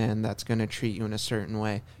future man that's going to treat you in a certain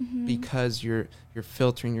way because you're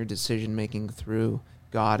filtering your decision making through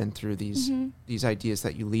God and through these ideas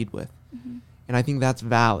that you lead with. And I think that's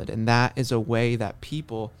valid. And that is a way that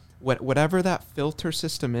people, whatever that filter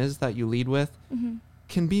system is that you lead with,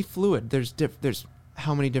 can be fluid. There's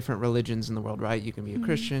how many different religions in the world, right? You can be a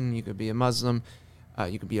Christian, you could be a Muslim,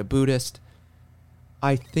 you could be a Buddhist.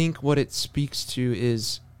 I think what it speaks to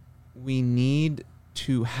is we need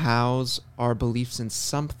to house our beliefs in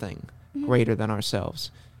something greater than ourselves.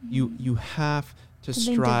 You have to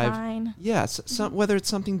something strive. Divine. Yes, whether it's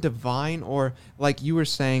something divine or, like you were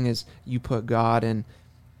saying, is you put God and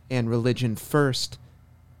religion first.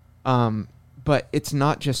 But it's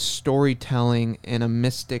not just storytelling and a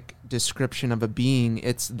mystic description of a being.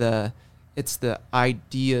 It's the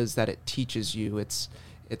ideas that it teaches you. It's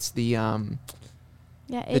the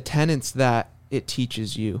tenets that it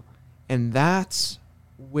teaches you, and that's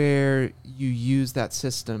where you use that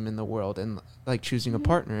system in the world, and like choosing a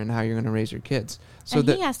partner and how you're going to raise your kids. So and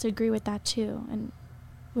he has to agree with that too, and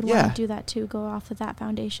would want to do that too. Go off of that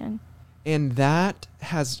foundation. And that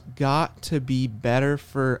has got to be better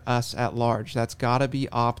for us at large. That's got to be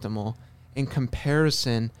optimal in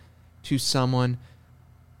comparison to someone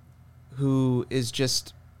who is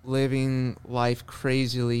just living life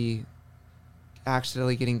crazily,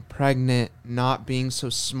 accidentally getting pregnant, not being so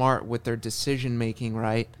smart with their decision making,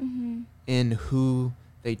 right? In who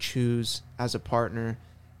they choose as a partner,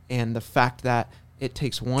 and the fact that it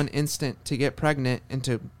takes one instant to get pregnant and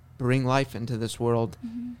to bring life into this world.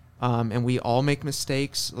 And we all make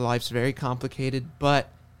mistakes. Life's very complicated, but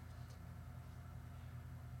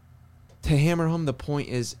to hammer home the point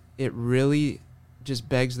is, it really just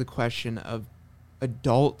begs the question of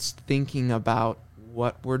adults thinking about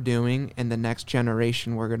what we're doing and the next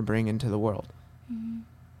generation we're going to bring into the world.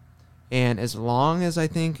 And as long as I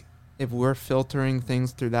think if we're filtering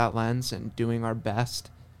things through that lens and doing our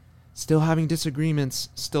best, still having disagreements,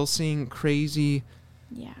 still seeing crazy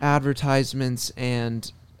advertisements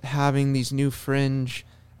and having these new fringe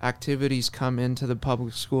activities come into the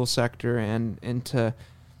public school sector and into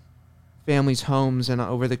families' homes and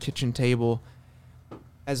over the kitchen table,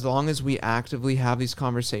 as long as we actively have these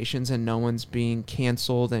conversations and no one's being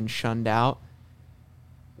canceled and shunned out,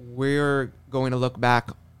 we're going to look back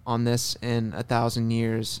on this in 1,000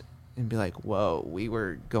 years and be like, whoa, we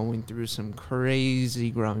were going through some crazy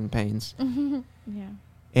growing pains.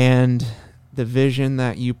 And the vision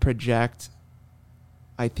that you project,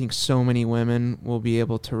 I think so many women will be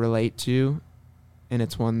able to relate to, and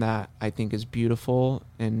it's one that I think is beautiful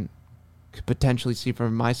and could potentially see for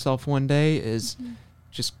myself one day, is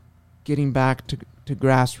just getting back to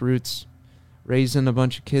grassroots, raising a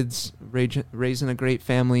bunch of kids, raising a great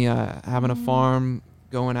family, having a farm,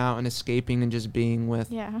 going out and escaping and just being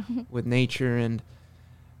with nature. And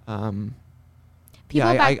I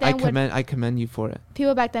commend you for it.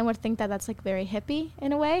 People back then would think that that's like very hippie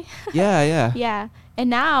in a way. Yeah. And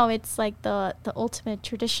now it's like the ultimate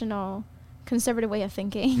traditional conservative way of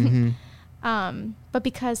thinking. But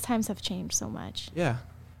because times have changed so much. Yeah.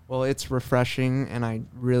 Well, it's refreshing, and I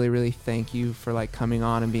really, really thank you for like coming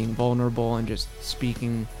on and being vulnerable and just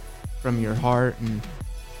speaking from your heart. And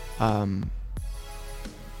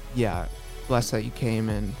blessed that you came,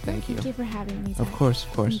 and thank you. Thank you for having me, Zach. Of course.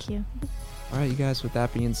 Thank you. All right, you guys, with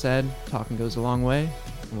that being said, talking goes a long way,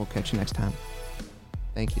 and we'll catch you next time.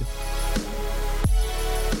 Thank you.